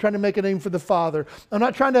myself. I'm trying to make a name for the Father. I'm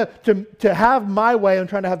not trying to have my way. I'm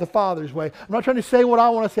trying to have the Father's way. I'm not trying to say what I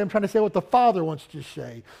want to say. I'm trying to say what the Father wants to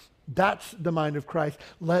say. That's the mind of Christ.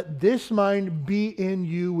 Let this mind be in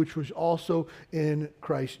you, which was also in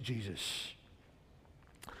Christ Jesus.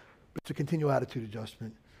 It's a continual attitude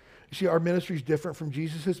adjustment. You see, our ministry is different from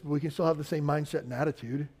Jesus's, but we can still have the same mindset and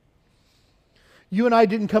attitude. You and I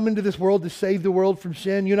didn't come into this world to save the world from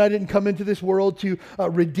sin. You and I didn't come into this world to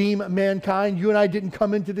redeem mankind. You and I didn't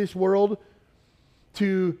come into this world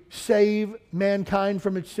to save mankind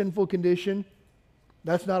from its sinful condition.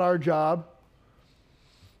 That's not our job.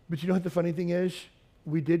 But you know what the funny thing is?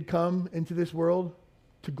 We did come into this world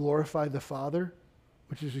to glorify the Father,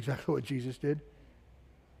 which is exactly what Jesus did.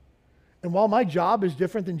 And while my job is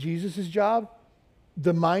different than Jesus' job,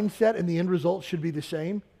 the mindset and the end result should be the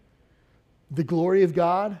same. The glory of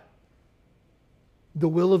God, the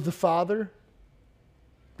will of the Father.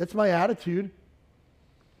 That's my attitude.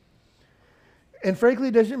 And frankly,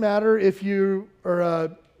 it doesn't matter if you are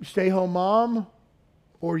a stay-home mom,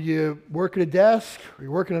 or you work at a desk, or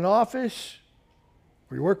you work in an office,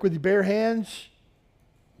 or you work with your bare hands.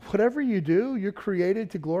 Whatever you do, you're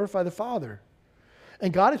created to glorify the Father.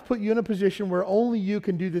 And God has put you in a position where only you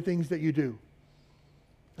can do the things that you do.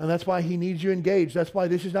 And that's why he needs you engaged. That's why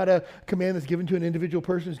this is not a command that's given to an individual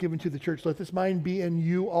person, it's given to the church. Let this mind be in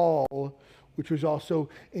you all, which was also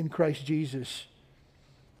in Christ Jesus.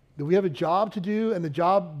 That we have a job to do, and the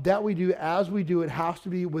job that we do as we do it has to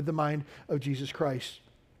be with the mind of Jesus Christ.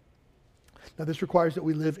 Now, this requires that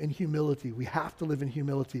we live in humility. We have to live in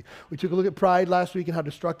humility. We took a look at pride last week and how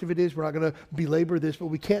destructive it is. We're not going to belabor this, but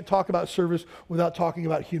we can't talk about service without talking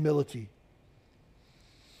about humility.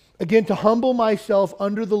 Again, to humble myself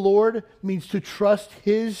under the Lord means to trust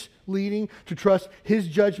his leading, to trust his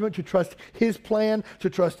judgment, to trust his plan, to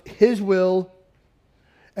trust his will.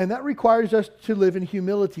 And that requires us to live in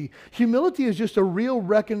humility. Humility is just a real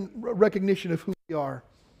recognition of who we are.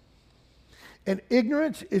 And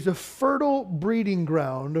ignorance is a fertile breeding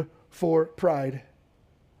ground for pride.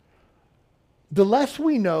 The less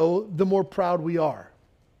we know, the more proud we are.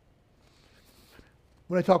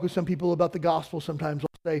 When I talk with some people about the gospel, sometimes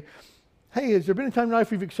I'll say, hey, has there been a time in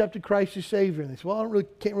life where you've accepted Christ as Savior? And they say, well,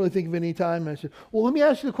 can't really think of any time. And I said, well, let me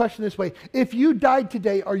ask you the question this way. If you died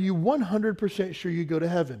today, are you 100% sure you go to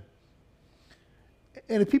heaven?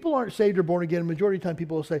 And if people aren't saved or born again, the majority of the time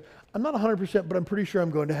people will say, I'm not 100%, but I'm pretty sure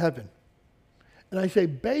I'm going to heaven. And I say,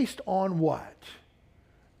 based on what?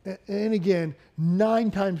 And again,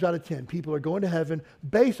 9 times out of 10, people are going to heaven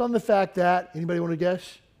based on the fact that, anybody want to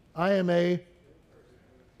guess? I am a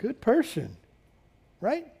good person,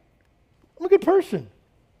 right? I'm a good person.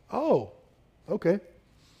 Oh, okay.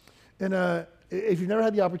 And if you've never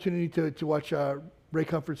had the opportunity to watch Ray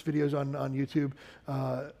Comfort's videos on YouTube,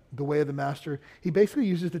 The Way of the Master, he basically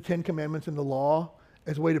uses the 10 Commandments and the law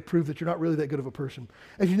as a way to prove that you're not really that good of a person.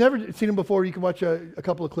 If you've never seen him before, you can watch a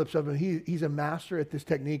couple of clips of him. He's a master at this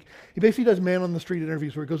technique. He basically does man on the street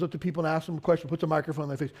interviews where he goes up to people and asks them a question, puts a microphone in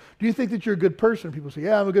their face. Do you think that you're a good person? People say,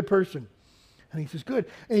 yeah, I'm a good person. And he says, good.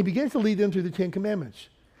 And he begins to lead them through the 10 Commandments.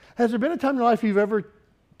 Has there been a time in your life you've ever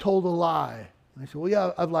told a lie? And I say, well,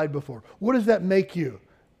 yeah, I've lied before. What does that make you?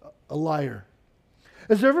 A liar.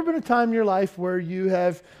 Has there ever been a time in your life where you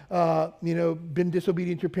have, been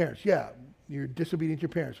disobedient to your parents? Yeah, you're disobedient to your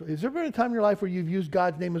parents. Has there been a time in your life where you've used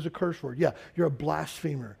God's name as a curse word? Yeah, you're a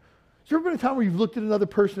blasphemer. Has there ever been a time where you've looked at another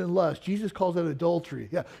person in lust? Jesus calls that adultery.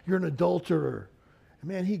 Yeah, you're an adulterer.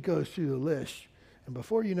 And man, he goes through the list. And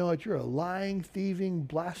before you know it, you're a lying, thieving,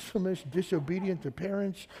 blasphemous, disobedient to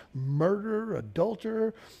parents, murderer,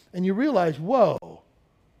 adulterer. And you realize, whoa.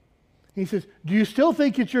 He says, do you still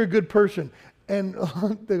think that you're a good person? And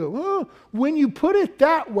they go, oh, when you put it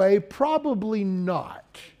that way, probably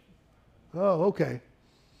not. Oh, okay.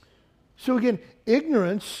 So again,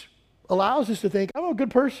 ignorance allows us to think, I'm a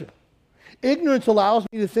good person. Ignorance allows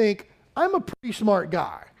me to think, I'm a pretty smart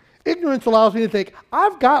guy. Ignorance allows me to think,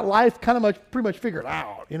 I've got life pretty much figured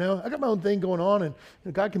out. I got my own thing going on, and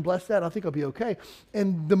God can bless that. I think I'll be okay.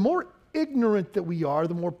 And the more ignorant that we are,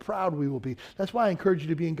 the more proud we will be. That's why I encourage you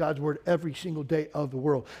to be in God's Word every single day of the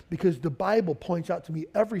world, because the Bible points out to me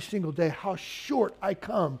every single day how short I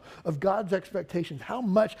come of God's expectations, how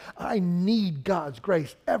much I need God's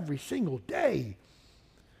grace every single day.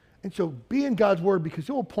 And so be in God's Word, because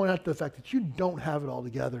it will point out to the fact that you don't have it all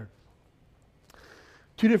together.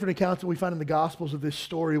 2 different accounts that we find in the Gospels of this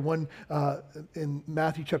story. One in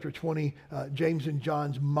Matthew chapter 20, James and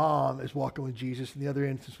John's mom is walking with Jesus. In the other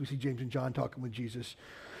instance, we see James and John talking with Jesus.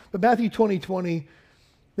 But Matthew 20,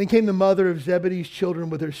 then came the mother of Zebedee's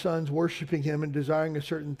children with her sons, worshiping him and desiring a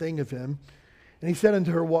certain thing of him. And he said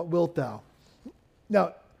unto her, what wilt thou?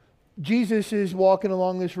 Now, Jesus is walking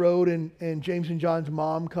along this road, and James and John's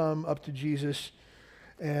mom come up to Jesus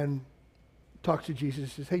and talks to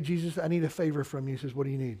Jesus, says, hey, Jesus, I need a favor from you. He says, what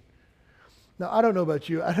do you need? Now, I don't know about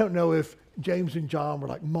you. I don't know if James and John were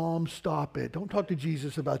like, Mom, stop it. Don't talk to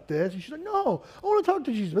Jesus about this. And she's like, no, I want to talk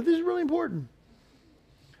to Jesus, but this is really important.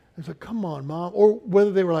 And it's like, come on, Mom. Or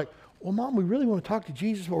whether they were like, well, Mom, we really want to talk to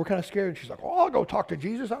Jesus, but we're kind of scared. And she's like, oh, I'll go talk to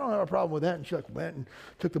Jesus. I don't have a problem with that. And she went and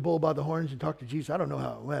took the bull by the horns and talked to Jesus. I don't know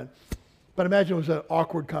how it went. But imagine it was an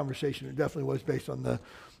awkward conversation. It definitely was based on the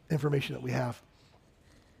information that we have.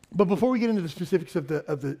 But before we get into the specifics of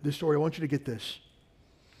the story, I want you to get this.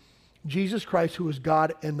 Jesus Christ, who is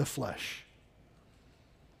God in the flesh.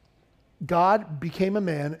 God became a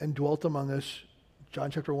man and dwelt among us. John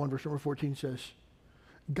chapter 1, verse number 14 says,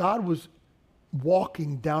 God was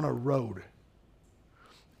walking down a road.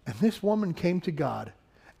 And this woman came to God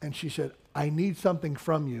and she said, I need something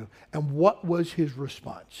from you. And what was his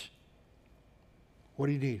response? What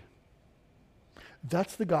do you need?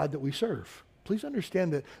 That's the God that we serve. Please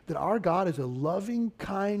understand that our God is a loving,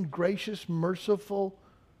 kind, gracious, merciful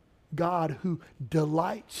God who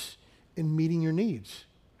delights in meeting your needs.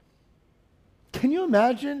 Can you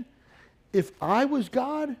imagine if I was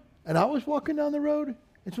God and I was walking down the road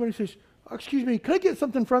and somebody says, oh, excuse me, can I get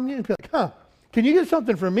something from you? And be like, can you get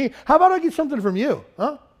something from me? How about I get something from you?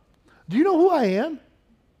 Do you know who I am?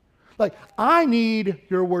 Like, I need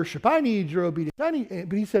your worship. I need your obedience.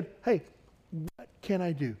 But he said, hey, what can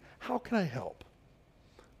I do? How can I help?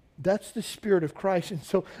 That's the Spirit of Christ. And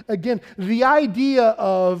so, again, the idea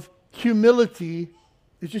of humility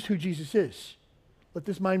is just who Jesus is. Let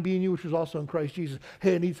this mind be in you, which was also in Christ Jesus.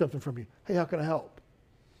 Hey, I need something from you. Hey, how can I help?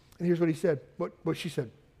 And here's what he said, what she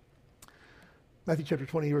said. Matthew chapter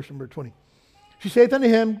 20, verse number 20. She saith unto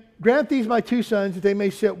him, grant these my two sons, that they may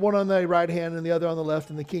sit one on thy right hand and the other on the left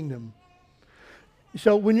in the kingdom.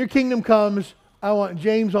 So when your kingdom comes, I want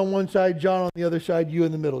James on one side, John on the other side, you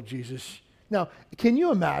in the middle, Jesus. Now, can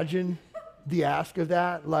you imagine the ask of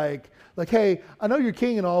that? Like, hey, I know you're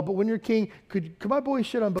king and all, but when you're king, could my boys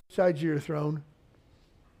sit on both sides of your throne?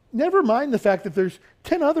 Never mind the fact that there's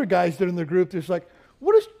 10 other guys that are in the group that's like,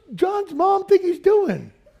 what does John's mom think he's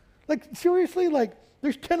doing? Like, seriously? Like,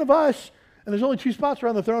 there's 10 of us, and there's only 2 spots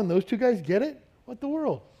around the throne. Those 2 guys get it? What the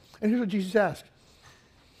world? And here's what Jesus asked.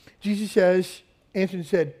 Jesus answered and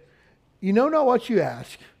said, you know not what you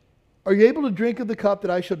ask. Are you able to drink of the cup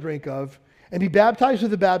that I shall drink of, and be baptized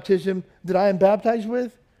with the baptism that I am baptized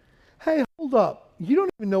with? Hey, hold up. You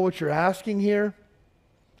don't even know what you're asking here.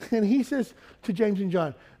 And he says to James and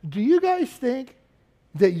John, do you guys think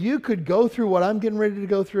that you could go through what I'm getting ready to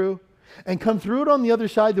go through and come through it on the other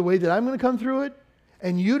side the way that I'm going to come through it,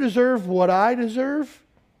 and you deserve what I deserve?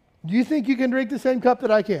 Do you think you can drink the same cup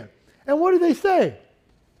that I can? And what do they say?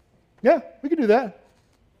 Yeah, we can do that.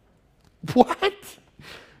 What?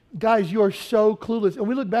 Guys, you are so clueless. And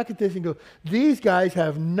we look back at this and go, these guys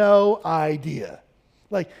have no idea.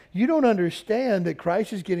 Like, you don't understand that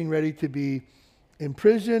Christ is getting ready to be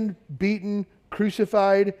imprisoned, beaten,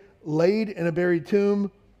 crucified, laid in a buried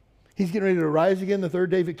tomb. He's getting ready to rise again the 3rd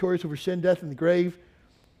day victorious over sin, death, and the grave.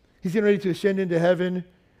 He's getting ready to ascend into heaven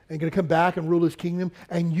and going to come back and rule his kingdom.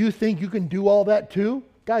 And you think you can do all that too?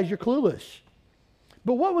 Guys, you're clueless.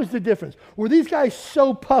 But what was the difference? Were these guys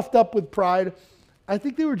so puffed up with pride? I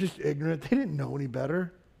think they were just ignorant. They didn't know any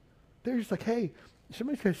better. They're just like, hey,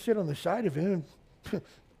 somebody's going to sit on the side of him.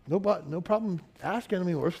 No problem asking him. I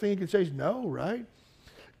mean, the worst thing he can say is no, right?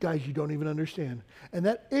 Guys, you don't even understand. And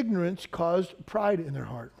that ignorance caused pride in their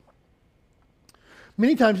heart.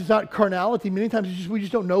 Many times it's not carnality. Many times it's just we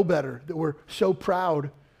just don't know better, that we're so proud.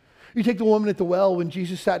 You take the woman at the well when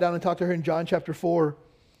Jesus sat down and talked to her in John chapter 4.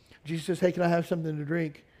 Jesus says, hey, can I have something to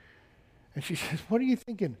drink? And she says, what are you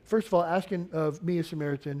thinking? First of all, asking of me, a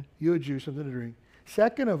Samaritan, you a Jew, something to drink.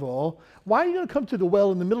 Second of all, why are you going to come to the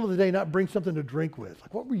well in the middle of the day and not bring something to drink with?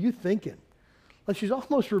 Like, what were you thinking? Like, she's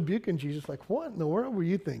almost rebuking Jesus, like, what in the world were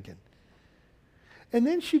you thinking? And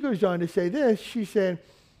then she goes on to say this. She said,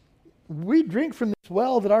 we drink from this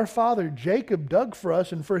well that our father Jacob dug for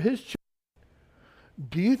us and for his children.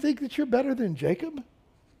 Do you think that you're better than Jacob?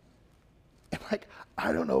 And like,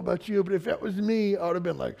 I don't know about you, but if that was me, I would have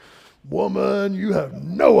been like, woman, you have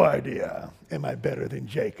no idea. Am I better than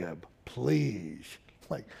Jacob? Please.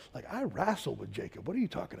 Like I wrestled with Jacob. What are you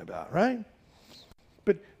talking about, right?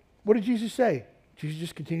 But what did Jesus say? Jesus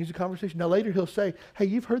just continues the conversation. Now later he'll say, hey,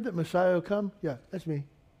 you've heard that Messiah will come? Yeah, that's me.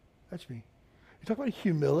 That's me. You talk about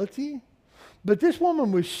humility? But this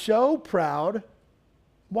woman was so proud.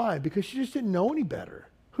 Why? Because she just didn't know any better.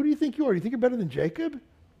 Who do you think you are? Do you think you're better than Jacob?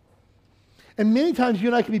 And many times you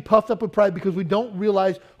and I can be puffed up with pride because we don't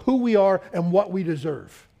realize who we are and what we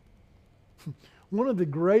deserve. One of the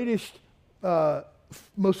greatest,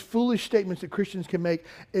 most foolish statements that Christians can make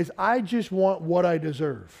is, I just want what I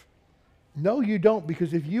deserve. No, you don't,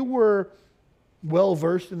 because if you were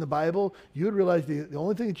well-versed in the Bible, you would realize the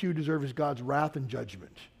only thing that you deserve is God's wrath and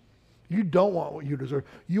judgment. You don't want what you deserve.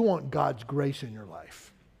 You want God's grace in your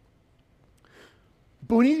life.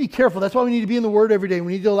 But we need to be careful. That's why we need to be in the Word every day.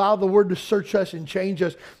 We need to allow the Word to search us and change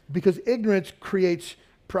us, because ignorance creates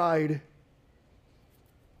pride.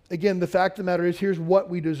 Again, the fact of the matter is, here's what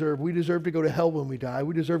we deserve. We deserve to go to hell when we die.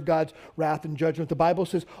 We deserve God's wrath and judgment. The Bible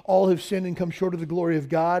says all have sinned and come short of the glory of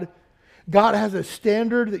God. God has a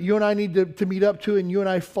standard that you and I need to meet up to, and you and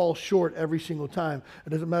I fall short every single time. It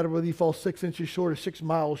doesn't matter whether you fall 6 inches short or 6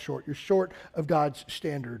 miles short. You're short of God's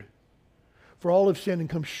standard. For all have sinned and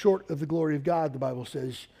come short of the glory of God, the Bible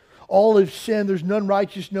says. All have sinned. There's none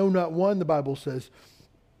righteous, no, not one, the Bible says.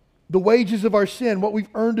 The wages of our sin, what we've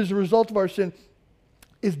earned as a result of our sin,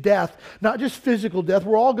 is death. Not just physical death.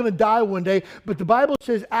 We're all going to die one day. But the Bible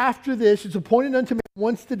says after this, it's appointed unto man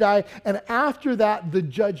once to die. And after that, the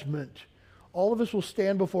judgment. All of us will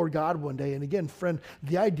stand before God one day. And again, friend,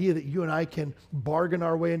 the idea that you and I can bargain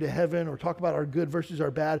our way into heaven or talk about our good versus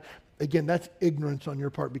our bad, again, that's ignorance on your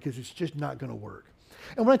part, because it's just not going to work.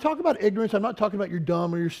 And when I talk about ignorance, I'm not talking about you're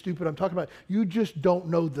dumb or you're stupid. I'm talking about you just don't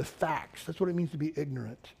know the facts. That's what it means to be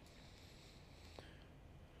ignorant.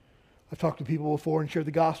 I've talked to people before and shared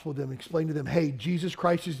the gospel with them and explained to them, hey, Jesus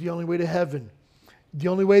Christ is the only way to heaven. The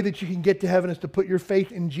only way that you can get to heaven is to put your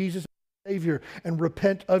faith in Jesus as Savior and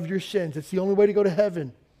repent of your sins. It's the only way to go to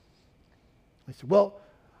heaven. I said, well,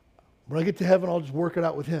 when I get to heaven, I'll just work it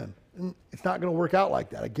out with Him. And it's not going to work out like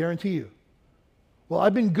that, I guarantee you. Well,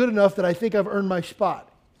 I've been good enough that I think I've earned my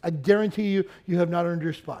spot. I guarantee you, you have not earned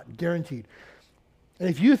your spot. Guaranteed. And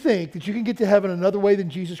if you think that you can get to heaven another way than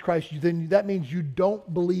Jesus Christ, then that means you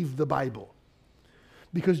don't believe the Bible.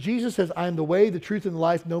 Because Jesus says, I am the way, the truth, and the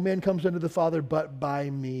life. No man comes unto the Father but by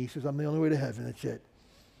me. He says, I'm the only way to heaven. That's it.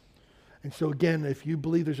 And so again, if you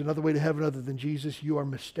believe there's another way to heaven other than Jesus, you are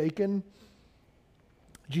mistaken.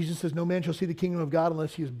 Jesus says, no man shall see the kingdom of God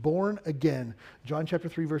unless he is born again. John chapter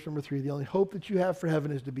 3, verse number 3. The only hope that you have for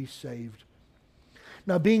heaven is to be saved.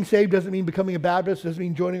 Now, being saved doesn't mean becoming a Baptist, doesn't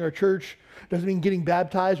mean joining our church, doesn't mean getting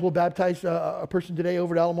baptized. We'll baptize a person today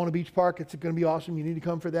over at Alamona Beach Park. It's going to be awesome. You need to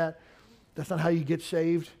come for that. That's not how you get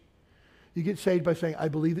saved. You get saved by saying, I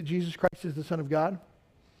believe that Jesus Christ is the Son of God.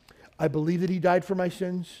 I believe that He died for my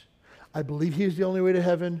sins. I believe He is the only way to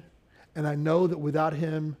heaven. And I know that without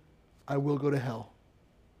Him, I will go to hell.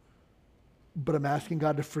 But I'm asking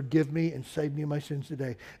God to forgive me and save me of my sins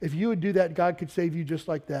today. If you would do that, God could save you just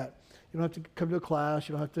like that. You don't have to come to a class.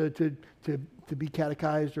 You don't have to be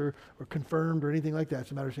catechized or confirmed or anything like that.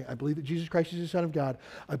 It's a matter of saying, I believe that Jesus Christ is the Son of God.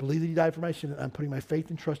 I believe that He died for my sin. And I'm putting my faith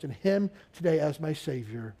and trust in Him today as my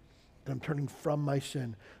Savior. And I'm turning from my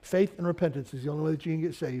sin. Faith and repentance is the only way that you can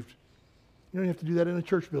get saved. You don't have to do that in a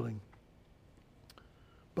church building.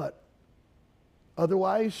 But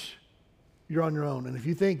otherwise, you're on your own. And if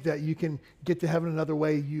you think that you can get to heaven another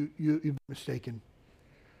way, you've been mistaken.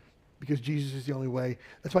 Because Jesus is the only way.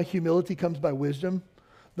 That's why humility comes by wisdom.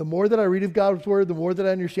 The more that I read of God's Word, the more that I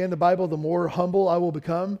understand the Bible, the more humble I will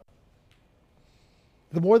become.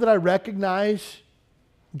 The more that I recognize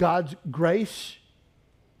God's grace,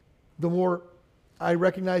 the more I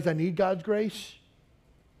recognize I need God's grace.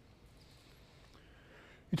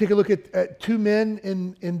 You take a look at two men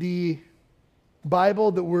in the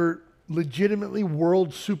Bible that were legitimately world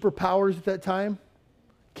superpowers at that time.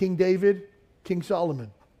 King David, King Solomon.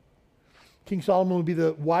 King Solomon would be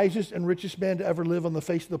the wisest and richest man to ever live on the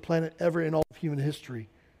face of the planet ever in all of human history.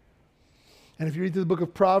 And if you read through the book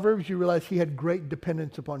of Proverbs, you realize he had great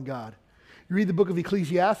dependence upon God. You read the book of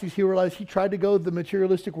Ecclesiastes, you realize he tried to go the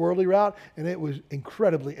materialistic, worldly route, and it was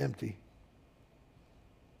incredibly empty.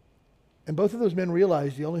 And both of those men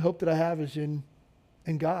realized the only hope that I have is in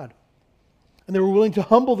God. And they were willing to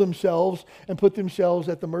humble themselves and put themselves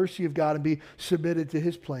at the mercy of God and be submitted to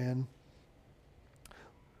His plan.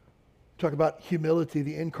 Talk about humility.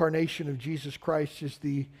 The incarnation of Jesus Christ is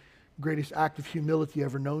the greatest act of humility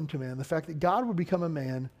ever known to man. The fact that God would become a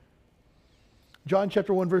man. John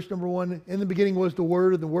chapter 1, verse number 1. In the beginning was the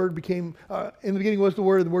Word, and the Word became, in the beginning was the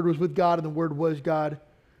Word, and the Word was with God, and the Word was God.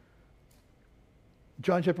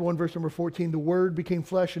 John chapter 1, verse number 14. The Word became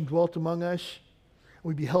flesh and dwelt among us. And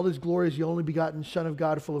we beheld His glory as the only begotten Son of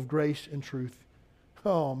God, full of grace and truth.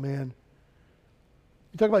 Oh, man.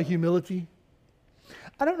 You talk about humility.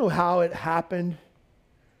 I don't know how it happened.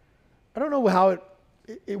 I don't know how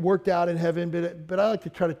it worked out in heaven, but I like to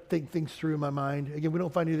try to think things through in my mind. Again, we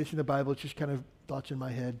don't find any of this in the Bible. It's just kind of thoughts in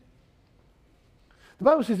my head. The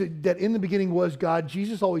Bible says that in the beginning was God.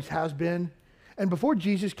 Jesus always has been. And before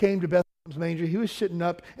Jesus came to Bethlehem's manger, He was sitting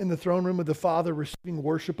up in the throne room of the Father receiving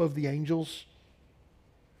worship of the angels.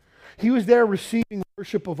 He was there receiving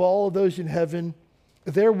worship of all of those in heaven,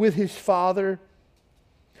 there with His Father,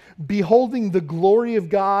 beholding the glory of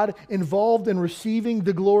God, involved in receiving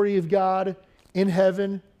the glory of God in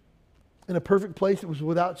heaven, in a perfect place that was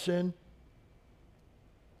without sin.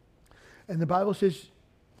 And the Bible says,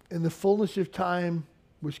 and the fullness of time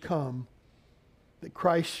was come, that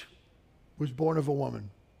Christ was born of a woman.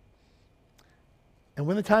 And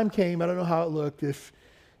when the time came, I don't know how it looked, if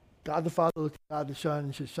God the Father looked at God the Son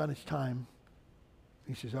and said, Son, it's time.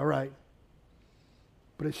 He says, all right.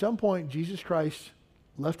 But at some point, Jesus Christ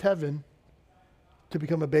left heaven to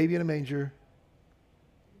become a baby in a manger,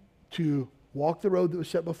 to walk the road that was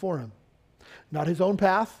set before him. Not his own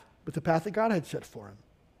path, but the path that God had set for him.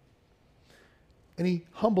 And he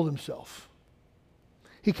humbled himself.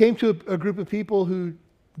 He came to a group of people who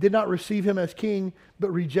did not receive him as king,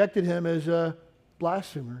 but rejected him as a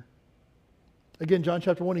blasphemer. Again, John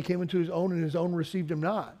chapter 1, he came into his own, and his own received him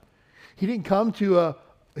not. He didn't come to a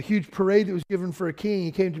huge parade that was given for a king.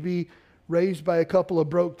 He came to be raised by a couple of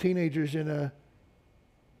broke teenagers in a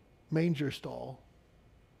manger stall.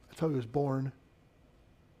 That's how he was born.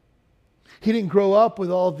 He didn't grow up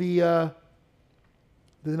with all the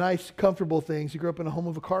nice, comfortable things. He grew up in a home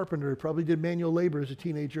of a carpenter. Probably did manual labor as a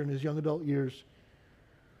teenager in his young adult years.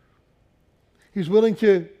 He was willing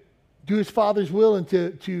to do his Father's will and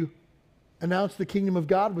to announce the kingdom of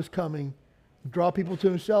God was coming, draw people to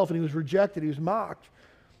himself, and he was rejected. He was mocked.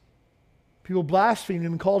 People blasphemed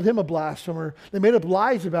him and called him a blasphemer. They made up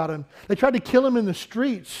lies about him. They tried to kill him in the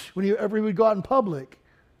streets whenever he would go out in public.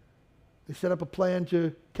 They set up a plan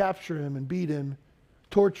to capture him and beat him,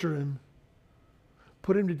 torture him,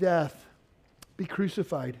 put him to death, be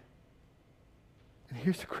crucified. And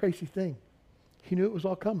here's the crazy thing. He knew it was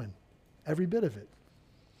all coming, every bit of it.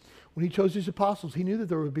 When he chose his apostles, he knew that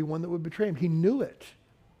there would be one that would betray him. He knew it.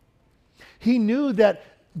 He knew that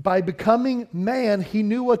by becoming man, he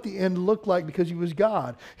knew what the end looked like because he was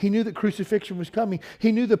God. He knew that crucifixion was coming.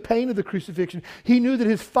 He knew the pain of the crucifixion. He knew that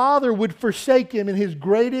his Father would forsake him in his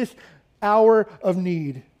greatest hour of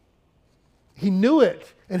need. He knew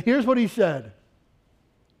it. And here's what he said.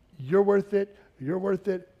 You're worth it. You're worth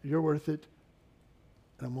it. You're worth it.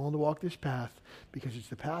 And I'm willing to walk this path because it's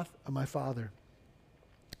the path of my Father.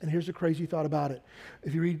 And here's the crazy thought about it.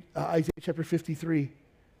 If you read Isaiah chapter 53,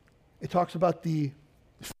 it talks about the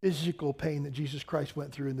physical pain that Jesus Christ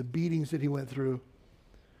went through and the beatings that he went through.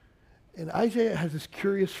 And Isaiah has this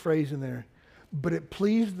curious phrase in there, but it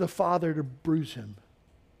pleased the Father to bruise him.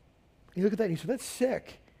 And you look at that and you say, that's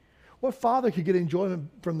sick. What father could get enjoyment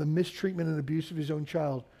from the mistreatment and abuse of his own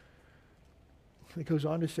child? And it goes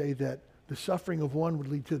on to say that the suffering of one would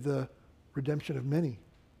lead to the redemption of many.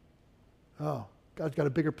 Oh, God's got a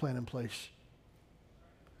bigger plan in place.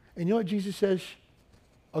 And you know what Jesus says?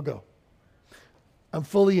 I'll go. I'm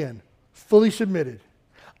fully in, fully submitted.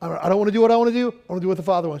 I don't want to do what I want to do. I want to do what the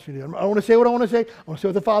Father wants me to do. I don't want to say what I want to say. I want to say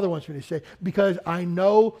what the Father wants me to say because I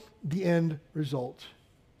know the end result.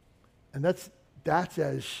 And that's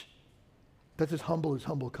as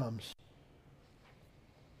humble comes.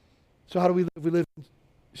 So how do we live? We live in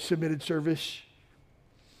submitted service.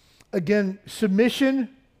 Again, submission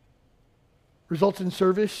results in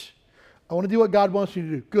service. I want to do what God wants me to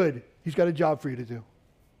do. Good. He's got a job for you to do.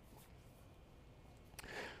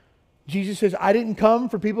 Jesus says, I didn't come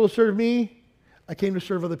for people to serve me. I came to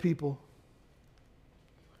serve other people.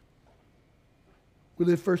 We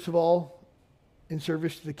live, first of all, in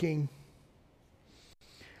service to the King.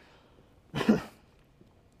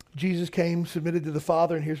 Jesus came, submitted to the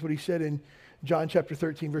Father, and here's what he said in John chapter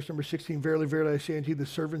 13, verse number 16. Verily, verily, I say unto you, the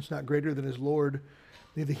servant's not greater than his Lord,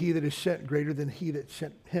 neither he that is sent greater than he that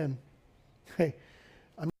sent him. Hey,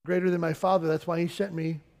 I'm not greater than my Father. That's why he sent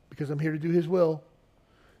me, because I'm here to do his will.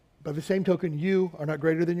 By the same token, you are not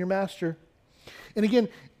greater than your master. And again,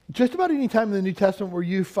 just about any time in the New Testament where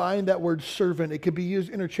you find that word servant, it could be used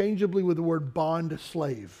interchangeably with the word bond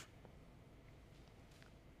slave.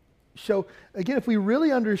 So again, if we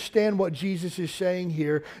really understand what Jesus is saying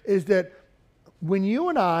here, is that when you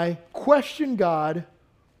and I question God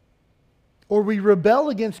or we rebel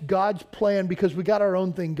against God's plan because we got our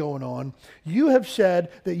own thing going on, you have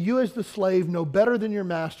said that you as the slave know better than your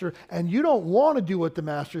master, and you don't want to do what the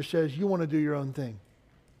master says. You want to do your own thing.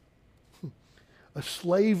 A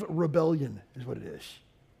slave rebellion is what it is.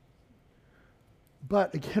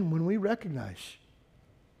 But again, when we recognize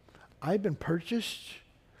I've been purchased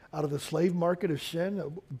out of the slave market of sin,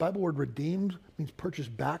 the Bible word redeemed means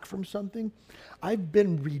purchased back from something. I've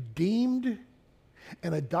been redeemed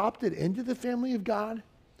and adopted into the family of God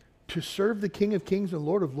to serve the King of Kings and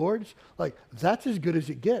Lord of Lords. Like, that's as good as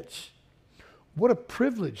it gets. What a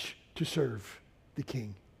privilege to serve the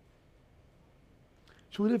King.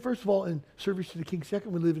 So we live, first of all, in service to the King.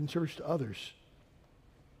 Second, we live in service to others.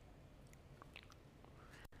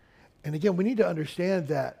 And again, we need to understand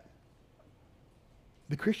that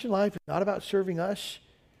the Christian life is not about serving us.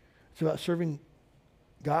 It's about serving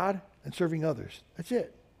God and serving others. That's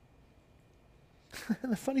it.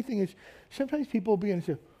 And the funny thing is, sometimes people begin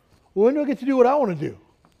to say, well, when do I get to do what I want to do?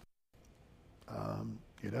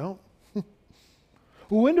 You don't.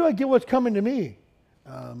 Well, when do I get what's coming to me?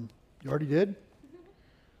 You already did.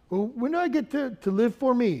 Well, when do I get to live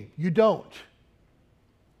for me? You don't.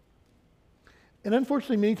 And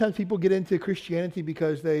unfortunately, many times people get into Christianity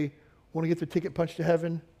because they want to get their ticket punched to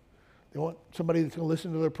heaven. They want somebody that's going to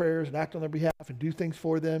listen to their prayers and act on their behalf and do things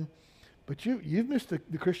for them. But you've missed the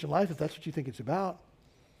Christian life if that's what you think it's about.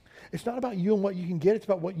 It's not about you and what you can get. It's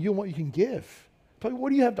about what you and what you can give. But what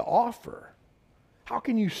do you have to offer? How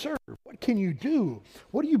can you serve? What can you do?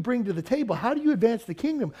 What do you bring to the table? How do you advance the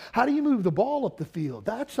kingdom? How do you move the ball up the field?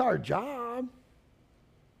 That's our job.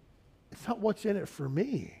 It's not what's in it for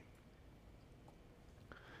me.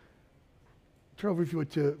 Turn over, if you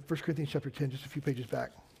would, to 1 Corinthians chapter 10, just a few pages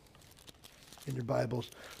back in your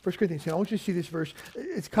Bibles. 1 Corinthians 10, I want you to see this verse.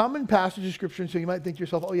 It's a common passage of Scripture, so you might think to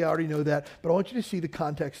yourself, oh yeah, I already know that. But I want you to see the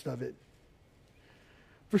context of it.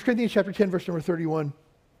 1 Corinthians chapter 10, verse number 31.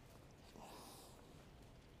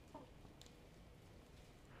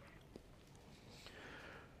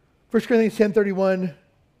 First Corinthians 10:31,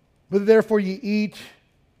 whether therefore ye eat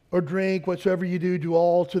or drink, whatsoever you do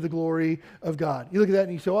all to the glory of God. You look at that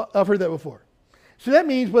and you say, well, I've heard that before. So that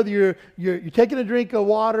means whether you're taking a drink of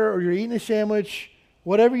water or you're eating a sandwich,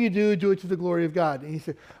 whatever you do it to the glory of God. And you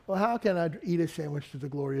say, well, how can I eat a sandwich to the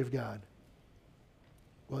glory of God?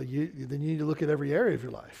 Well, then you need to look at every area of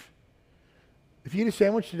your life. If you eat a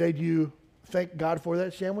sandwich today, do you thank God for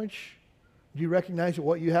that sandwich? Do you recognize that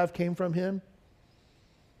what you have came from Him?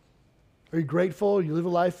 Are you grateful? You live a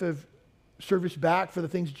life of service back for the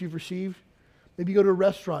things that you've received? Maybe you go to a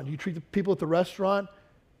restaurant. Do you treat the people at the restaurant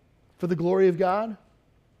for the glory of God?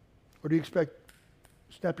 Or do you expect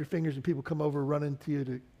snap your fingers and people come over, run into you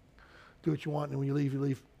to do what you want, and when you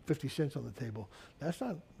leave 50 cents on the table? That's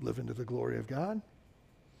not living to the glory of God.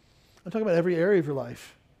 I'm talking about every area of your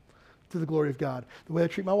life to the glory of God. The way I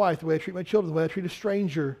treat my wife, the way I treat my children, the way I treat a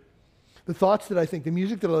stranger, the thoughts that I think, the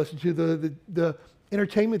music that I listen to, the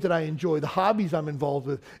entertainment that I enjoy, the hobbies I'm involved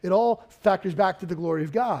with, it all factors back to the glory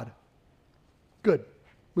of God. Good.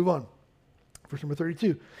 Move on. Verse number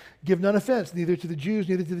 32. Give none offense, neither to the Jews,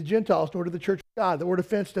 neither to the Gentiles, nor to the church of God. The word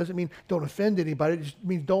offense doesn't mean don't offend anybody. It just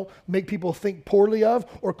means don't make people think poorly of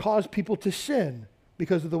or cause people to sin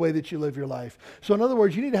because of the way that you live your life. So in other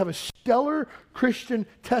words, you need to have a stellar Christian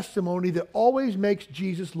testimony that always makes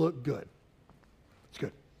Jesus look good. It's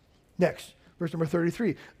good. Next. Verse number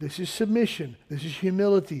 33, this is submission, this is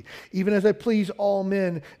humility, even as I please all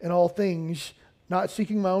men in all things, not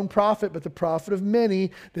seeking my own profit, but the profit of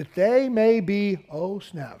many, that they may be, oh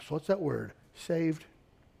snaps, what's that word? Saved.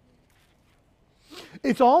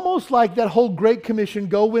 It's almost like that whole Great Commission,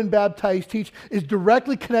 go, win, baptize, teach, is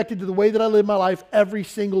directly connected to the way that I live my life every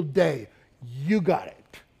single day. You got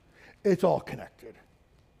it. It's all connected.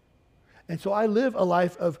 And so I live a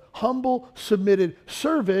life of humble, submitted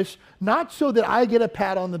service, not so that I get a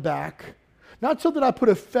pat on the back, not so that I put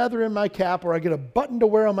a feather in my cap or I get a button to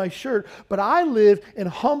wear on my shirt, but I live in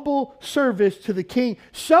humble service to the King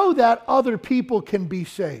so that other people can be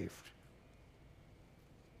saved.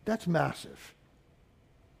 That's massive.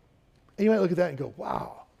 And you might look at that and go,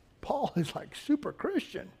 wow, Paul is like super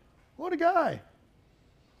Christian. What a guy.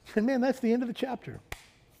 And man, that's the end of the chapter.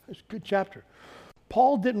 That's a good chapter.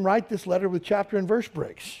 Paul didn't write this letter with chapter and verse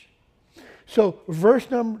breaks. So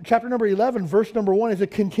chapter number 11, verse number 1 is a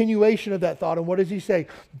continuation of that thought. And what does he say?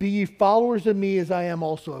 Be ye followers of me as I am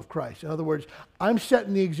also of Christ. In other words, I'm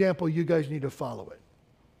setting the example. You guys need to follow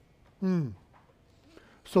it.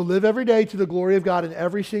 So live every day to the glory of God in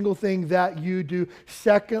every single thing that you do.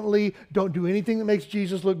 Secondly, don't do anything that makes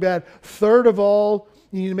Jesus look bad. Third of all,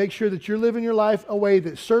 you need to make sure that you're living your life a way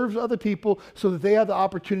that serves other people so that they have the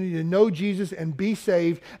opportunity to know Jesus and be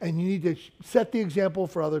saved. And you need to set the example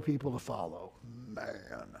for other people to follow. Man.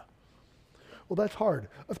 Well, that's hard.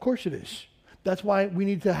 Of course it is. That's why we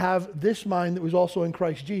need to have this mind that was also in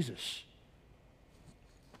Christ Jesus.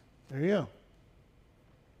 There you go.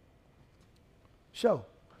 So,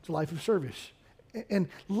 it's a life of service. And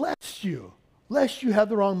lest you have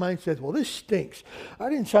the wrong mindset, well, this stinks. I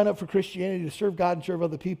didn't sign up for Christianity to serve God and serve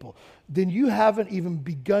other people. Then you haven't even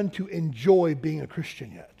begun to enjoy being a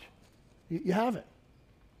Christian yet. You haven't.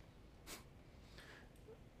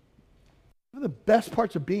 One of the best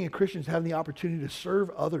parts of being a Christian is having the opportunity to serve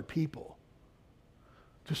other people,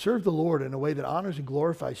 to serve the Lord in a way that honors and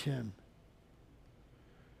glorifies Him.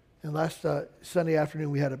 And last Sunday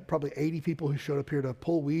afternoon, we had probably 80 people who showed up here to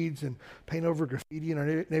pull weeds and paint over graffiti in our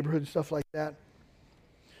neighborhood and stuff like that.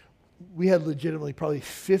 We had legitimately probably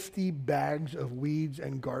 50 bags of weeds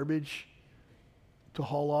and garbage to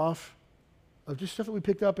haul off of just stuff that we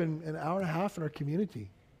picked up in an hour and a half in our community.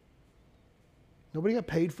 Nobody got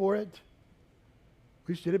paid for it.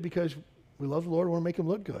 We just did it because we love the Lord and want to make him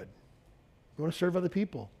look good. We want to serve other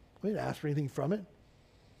people. We didn't ask for anything from it.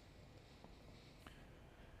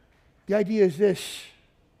 The idea is this.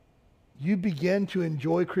 You begin to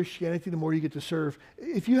enjoy Christianity the more you get to serve.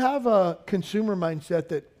 If you have a consumer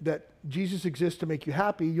mindset that Jesus exists to make you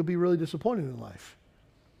happy, you'll be really disappointed in life.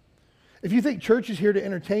 If you think church is here to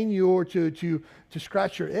entertain you or to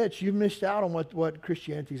scratch your itch, you've missed out on what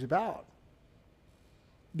Christianity is about.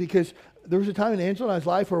 Because there was a time in Angela and I's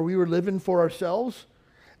life where we were living for ourselves,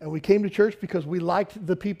 and we came to church because we liked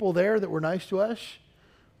the people there that were nice to us.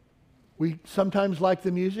 We sometimes liked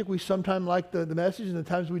the music, we sometimes liked the message, and the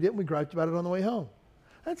times we didn't, we griped about it on the way home.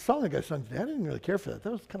 That song that got sung today, I didn't really care for that.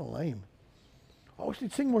 That was kind of lame. I wish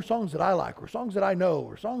they'd sing more songs that I like, or songs that I know,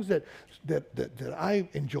 or songs that I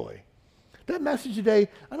enjoy. That message today,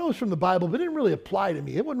 I know it's from the Bible, but it didn't really apply to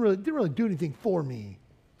me. It didn't really do anything for me.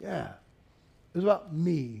 Yeah. It was about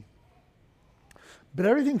me. But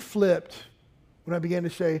everything flipped when I began to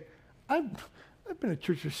say, I've been at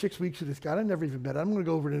church for 6 weeks with this guy. I never even met him. I'm going to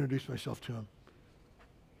go over and introduce myself to him.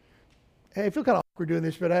 Hey, I feel kind of awkward doing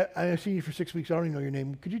this, but I've seen you for 6 weeks. I don't even know your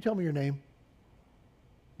name. Could you tell me your name?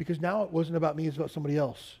 Because now it wasn't about me. It's about somebody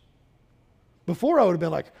else. Before I would have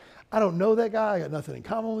been like, I don't know that guy. I got nothing in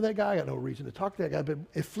common with that guy. I got no reason to talk to that guy. But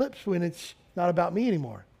it flips when it's not about me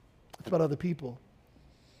anymore. It's about other people.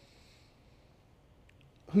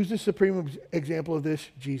 Who's the supreme example of this?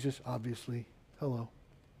 Jesus, obviously. Hello.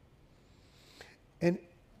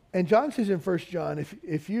 And John says in 1 John,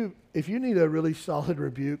 if you need a really solid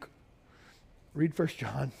rebuke, read 1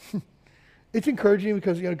 John. It's encouraging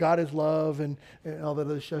because God is love and all that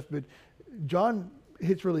other stuff, but John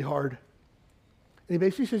hits really hard. And he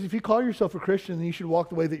basically says, if you call yourself a Christian, then you should walk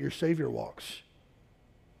the way that your Savior walks.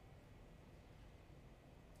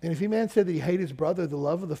 And if any man said that he hated his brother, the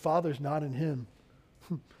love of the Father is not in him.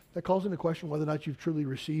 That calls into question whether or not you've truly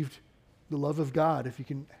received the love of God, if you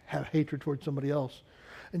can have hatred towards somebody else.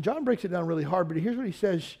 And John breaks it down really hard, but here's what he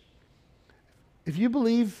says. If you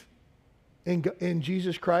believe in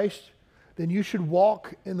Jesus Christ, then you should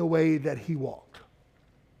walk in the way that he walked.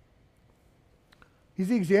 He's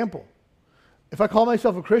the example. If I call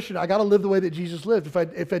myself a Christian, I got to live the way that Jesus lived. If I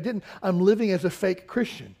didn't, I'm living as a fake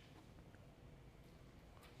Christian.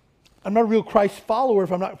 I'm not a real Christ follower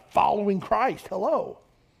if I'm not following Christ. Hello.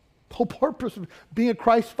 The whole purpose of being a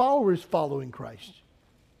Christ follower is following Christ.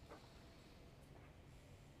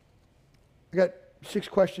 I got 6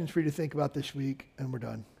 questions for you to think about this week, and we're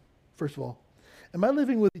done. First of all, am I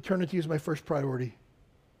living with eternity as my first priority?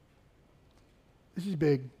 This is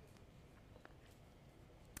big.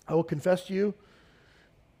 I will confess to you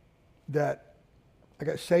that I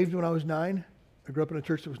got saved when I was 9. I grew up in a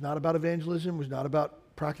church that was not about evangelism, was not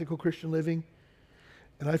about practical Christian living.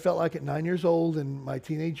 And I felt like at 9 years old in my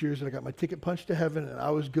teenage years that I got my ticket punched to heaven and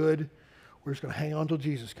I was good. We're just going to hang on until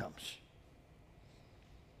Jesus comes.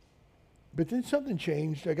 But then something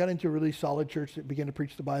changed. I got into a really solid church that began to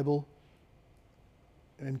preach the Bible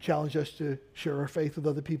and challenged us to share our faith with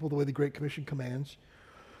other people the way the Great Commission commands.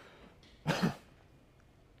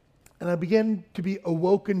 And I began to be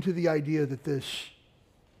awoken to the idea that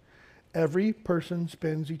every person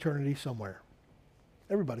spends eternity somewhere.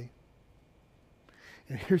 Everybody.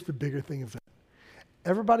 And here's the bigger thing of that.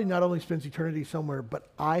 Everybody not only spends eternity somewhere, but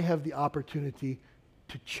I have the opportunity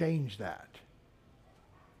to change that.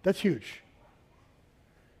 That's huge.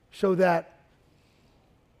 So that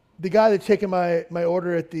the guy that's taking my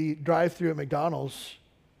order at the drive-thru at McDonald's,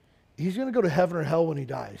 he's going to go to heaven or hell when he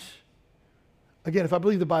dies. Again, if I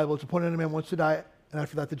believe the Bible, it's appointed unto man once to die, and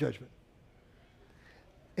after that the judgment.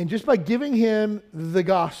 And just by giving him the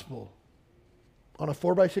gospel on a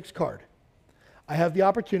 4x6 card, I have the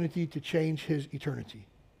opportunity to change his eternity.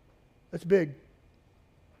 That's big.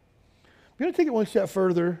 I'm going to take it one step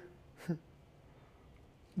further.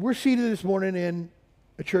 We're seated this morning in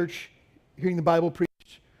a church hearing the Bible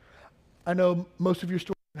preached. I know most of your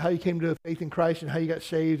story, how you came to faith in Christ and how you got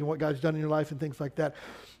saved and what God's done in your life and things like that.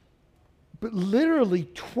 But literally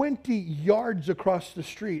 20 yards across the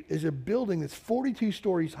street is a building that's 42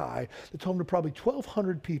 stories high that's home to probably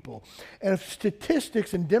 1,200 people. And if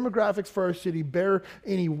statistics and demographics for our city bear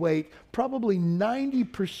any weight, probably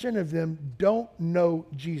 90% of them don't know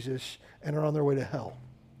Jesus and are on their way to hell.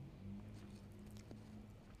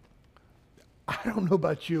 I don't know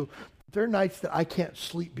about you, but there are nights that I can't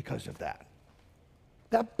sleep because of that.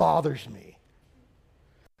 That bothers me.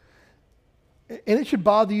 And it should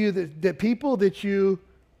bother you that people that you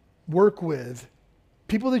work with,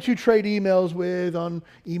 people that you trade emails with on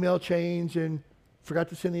email chains and forgot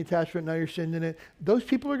to send the attachment, now you're sending it. Those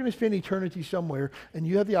people are going to spend eternity somewhere, and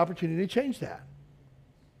you have the opportunity to change that.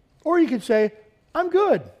 Or you could say, I'm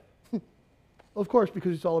good. Of course,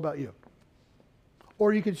 because it's all about you.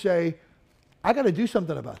 Or you could say, I got to do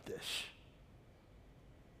something about this.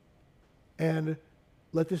 And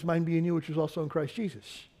let this mind be in you, which was also in Christ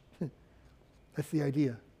Jesus. That's the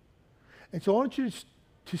idea. And so I want you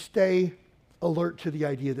to stay alert to the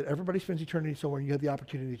idea that everybody spends eternity somewhere, and you have the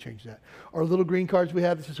opportunity to change that. Our little green cards we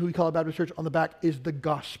have, this is who we call a Baptist Church, on the back is the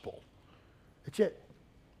gospel. That's it.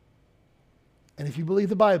 And if you believe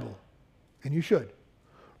the Bible, and you should,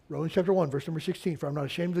 Romans chapter 1, verse number 16, for I'm not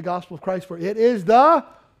ashamed of the gospel of Christ, for it is the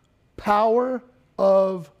power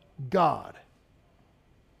of God.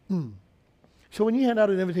 So when you hand out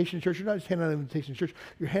an invitation to church, you're not just handing out an invitation to church,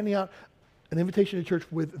 you're handing out an invitation to church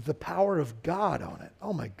with the power of God on it.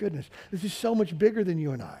 Oh my goodness, this is so much bigger than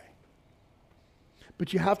you and I.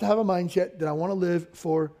 But you have to have a mindset that I want to live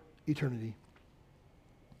for eternity.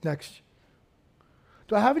 Next.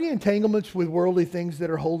 Do I have any entanglements with worldly things that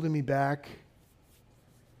are holding me back?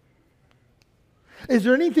 Is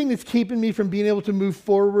there anything that's keeping me from being able to move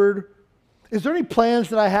forward? Is there any plans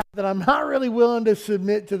that I have that I'm not really willing to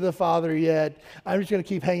submit to the Father yet? I'm just going to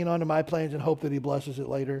keep hanging on to my plans and hope that He blesses it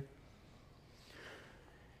later.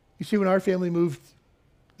 You see, when our family moved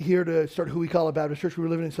here to start who we call a Baptist Church, we were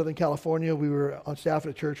living in Southern California. We were on staff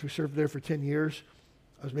at a church. We served there for 10 years.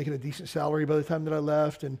 I was making a decent salary by the time that I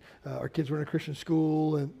left, and our kids were in a Christian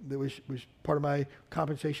school, and that was part of my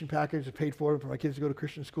compensation package. I paid for my kids to go to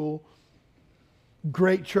Christian school.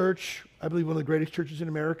 Great church. I believe one of the greatest churches in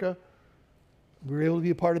America. We were able to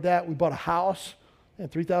be a part of that. We bought a house, a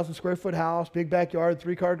 3,000 square foot house, big backyard,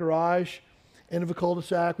 3-car garage, end of a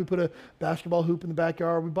cul-de-sac. We put a basketball hoop in the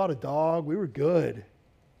backyard. We bought a dog. We were good.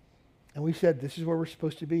 And we said, this is where we're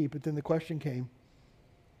supposed to be. But then the question came,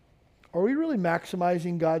 are we really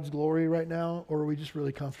maximizing God's glory right now, or are we just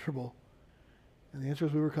really comfortable? And the answer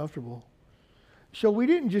is we were comfortable. So we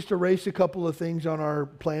didn't just erase a couple of things on our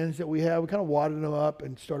plans that we had. We kind of wadded them up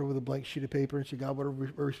and started with a blank sheet of paper and said, God, where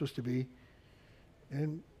are we supposed to be?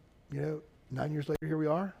 And, 9 years later, here we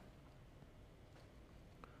are.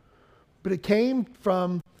 But it came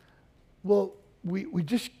from, well, we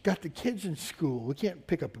just got the kids in school. We can't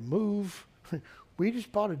pick up and move. We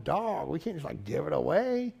just bought a dog. We can't just give it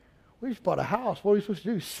away. We just bought a house. What are we supposed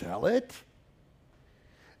to do? Sell it?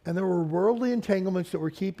 And there were worldly entanglements that were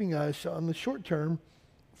keeping us on the short term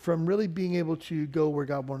from really being able to go where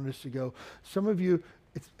God wanted us to go. Some of you,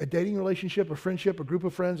 it's a dating relationship, a friendship, a group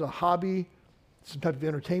of friends, a hobby, some type of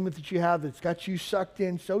entertainment that you have that's got you sucked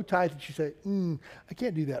in so tight that you say, I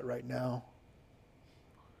can't do that right now.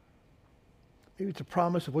 Maybe it's a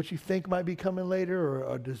promise of what you think might be coming later,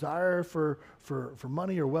 or a desire for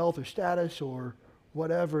money or wealth or status or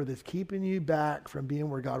whatever that's keeping you back from being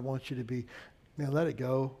where God wants you to be. Man, let it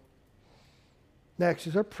go. Next,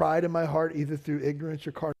 is there pride in my heart either through ignorance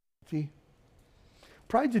or carnality?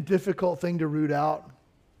 Pride's a difficult thing to root out.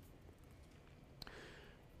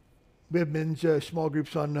 We have men's small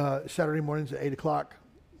groups on Saturday mornings at 8 o'clock.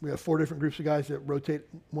 We have 4 different groups of guys that rotate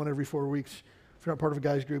one every 4 weeks. If you're not part of a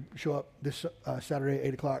guys group, show up this Saturday at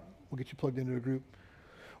 8 o'clock. We'll get you plugged into a group.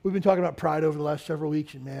 We've been talking about pride over the last several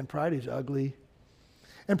weeks, and man, pride is ugly.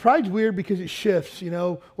 And pride's weird because it shifts.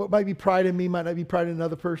 What might be pride in me might not be pride in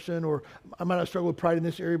another person, or I might not struggle with pride in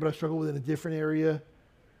this area, but I struggle with it in a different area.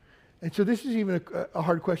 And so this is even a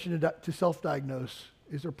hard question to self-diagnose.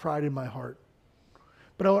 Is there pride in my heart?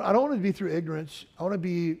 But I don't want it to be through ignorance. I want to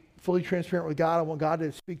be fully transparent with God. I want God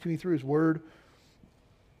to speak to me through His Word.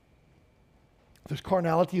 If there's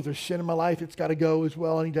carnality, if there's sin in my life, it's got to go as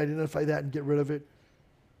well. I need to identify that and get rid of it.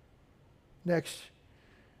 Next,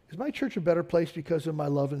 is my church a better place because of my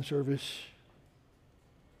love and service?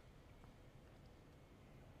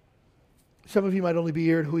 Some of you might only be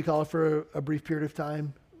here at Who We Call It for a brief period of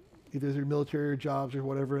time, either through military or jobs or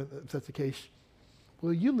whatever, if that's the case.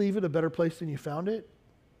 Will you leave it a better place than you found it?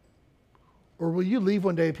 Or will you leave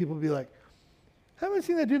one day and people will be like, I haven't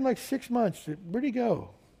seen that dude in like 6 months. Where'd he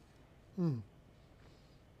go? Now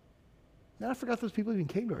I forgot those people even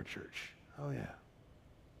came to our church. Oh, yeah.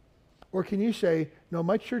 Or can you say, no,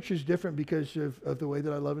 my church is different because of the way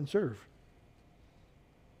that I love and serve?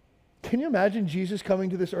 Can you imagine Jesus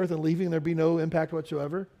coming to this earth and leaving and there be no impact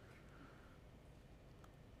whatsoever?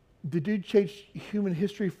 The dude changed human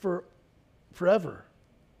history forever.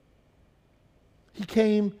 He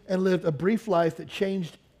came and lived a brief life that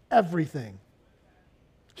changed everything.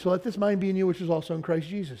 So let this mind be in you, which is also in Christ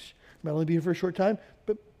Jesus. Might only be here for a short time,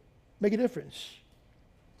 but make a difference.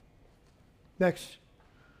 Next,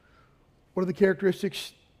 what are the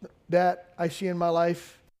characteristics that I see in my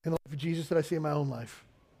life in the life of Jesus that I see in my own life?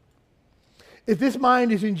 If this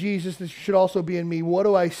mind is in Jesus, this should also be in me. What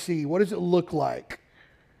do I see? What does it look like?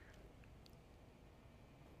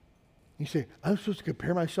 You say, I'm supposed to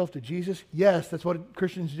compare myself to Jesus? Yes, that's what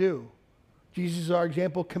Christians do. Jesus is our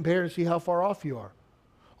example. Compare and see how far off you are.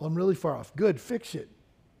 Well, I'm really far off. Good, fix it.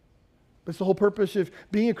 That's the whole purpose of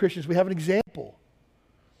being a Christian is we have an example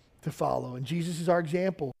to follow, and Jesus is our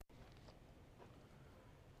example.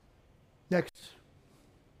 Next,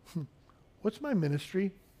 what's my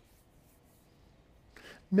ministry?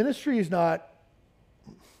 Ministry is not,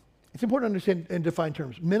 it's important to understand and define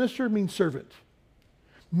terms. Minister means servant.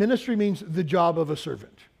 Ministry means the job of a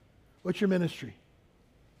servant. What's your ministry?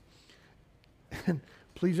 And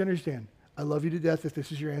please understand, I love you to death if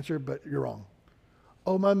this is your answer, but you're wrong.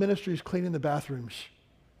 Oh, my ministry is cleaning the bathrooms.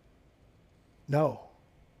 No.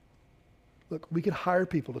 Look, we could hire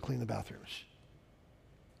people to clean the bathrooms.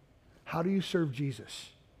 How do you serve Jesus?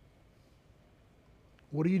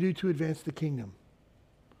 What do you do to advance the kingdom?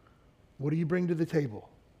 What do you bring to the table?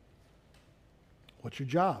 What's your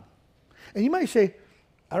job? And you might say,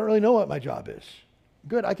 I don't really know what my job is.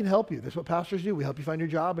 Good, I can help you. That's what pastors do. We help you find your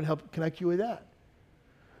job and help connect you with that.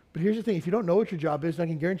 But here's the thing. If you don't know what your job is, I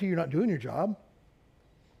can guarantee you're not doing your job.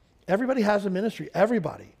 Everybody has a ministry.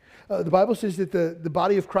 Everybody. The Bible says that the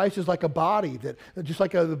body of Christ is like a body, that just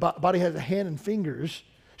like the body has a hand and fingers,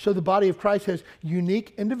 so the body of Christ has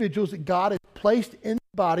unique individuals that God has placed in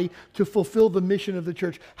the body to fulfill the mission of the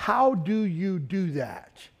church. How do you do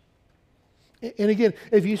that? And again,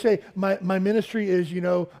 if you say, my ministry is,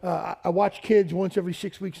 I watch kids once every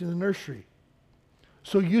 6 weeks in the nursery.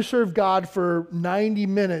 So you serve God for 90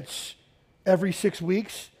 minutes every 6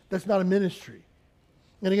 weeks, that's not a ministry.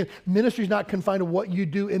 And again, ministry is not confined to what you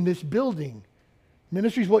do in this building.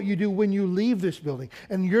 Ministry is what you do when you leave this building.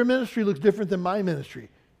 And your ministry looks different than my ministry.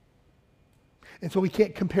 And so we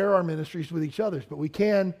can't compare our ministries with each other's, but we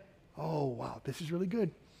can, oh wow, this is really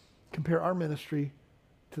good, compare our ministry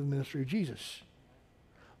to the ministry of Jesus.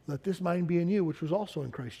 Let this mind be in you, which was also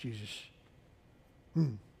in Christ Jesus. A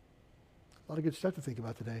lot of good stuff to think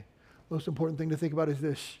about today. Most important thing to think about is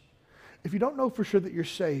this. If you don't know for sure that you're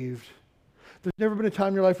saved, there's never been a time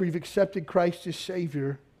in your life where you've accepted Christ as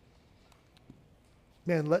Savior.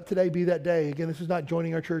 Man, let today be that day. Again, this is not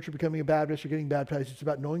joining our church or becoming a Baptist or getting baptized. It's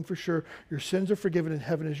about knowing for sure your sins are forgiven and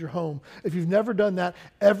heaven is your home. If you've never done that,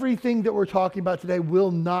 everything that we're talking about today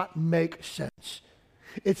will not make sense.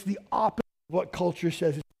 It's the opposite of what culture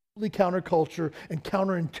says. It's totally counterculture and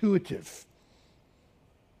counterintuitive.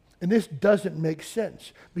 And this doesn't make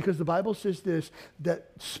sense because the Bible says this, that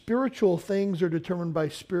spiritual things are determined by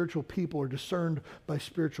spiritual people or discerned by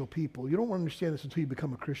spiritual people. You don't want to understand this until you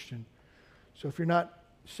become a Christian. So if you're not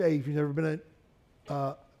saved, you've never been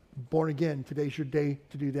born again, today's your day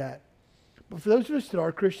to do that. But for those of us that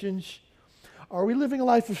are Christians, are we living a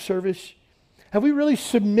life of service? Have we really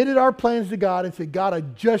submitted our plans to God and said, God, I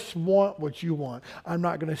just want what you want. I'm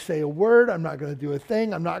not going to say a word. I'm not going to do a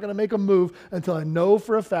thing. I'm not going to make a move until I know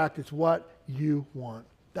for a fact it's what you want.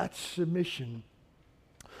 That's submission,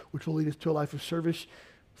 which will lead us to a life of service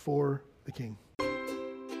for the King.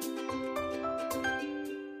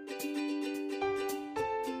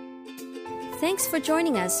 Thanks for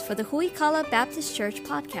joining us for the Huikala Baptist Church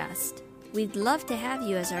podcast. We'd love to have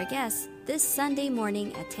you as our guest this Sunday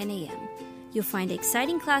morning at 10 a.m. You'll find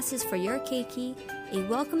exciting classes for your keiki, a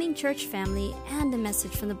welcoming church family, and a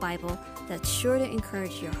message from the Bible that's sure to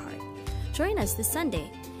encourage your heart. Join us this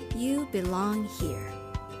Sunday. You belong here.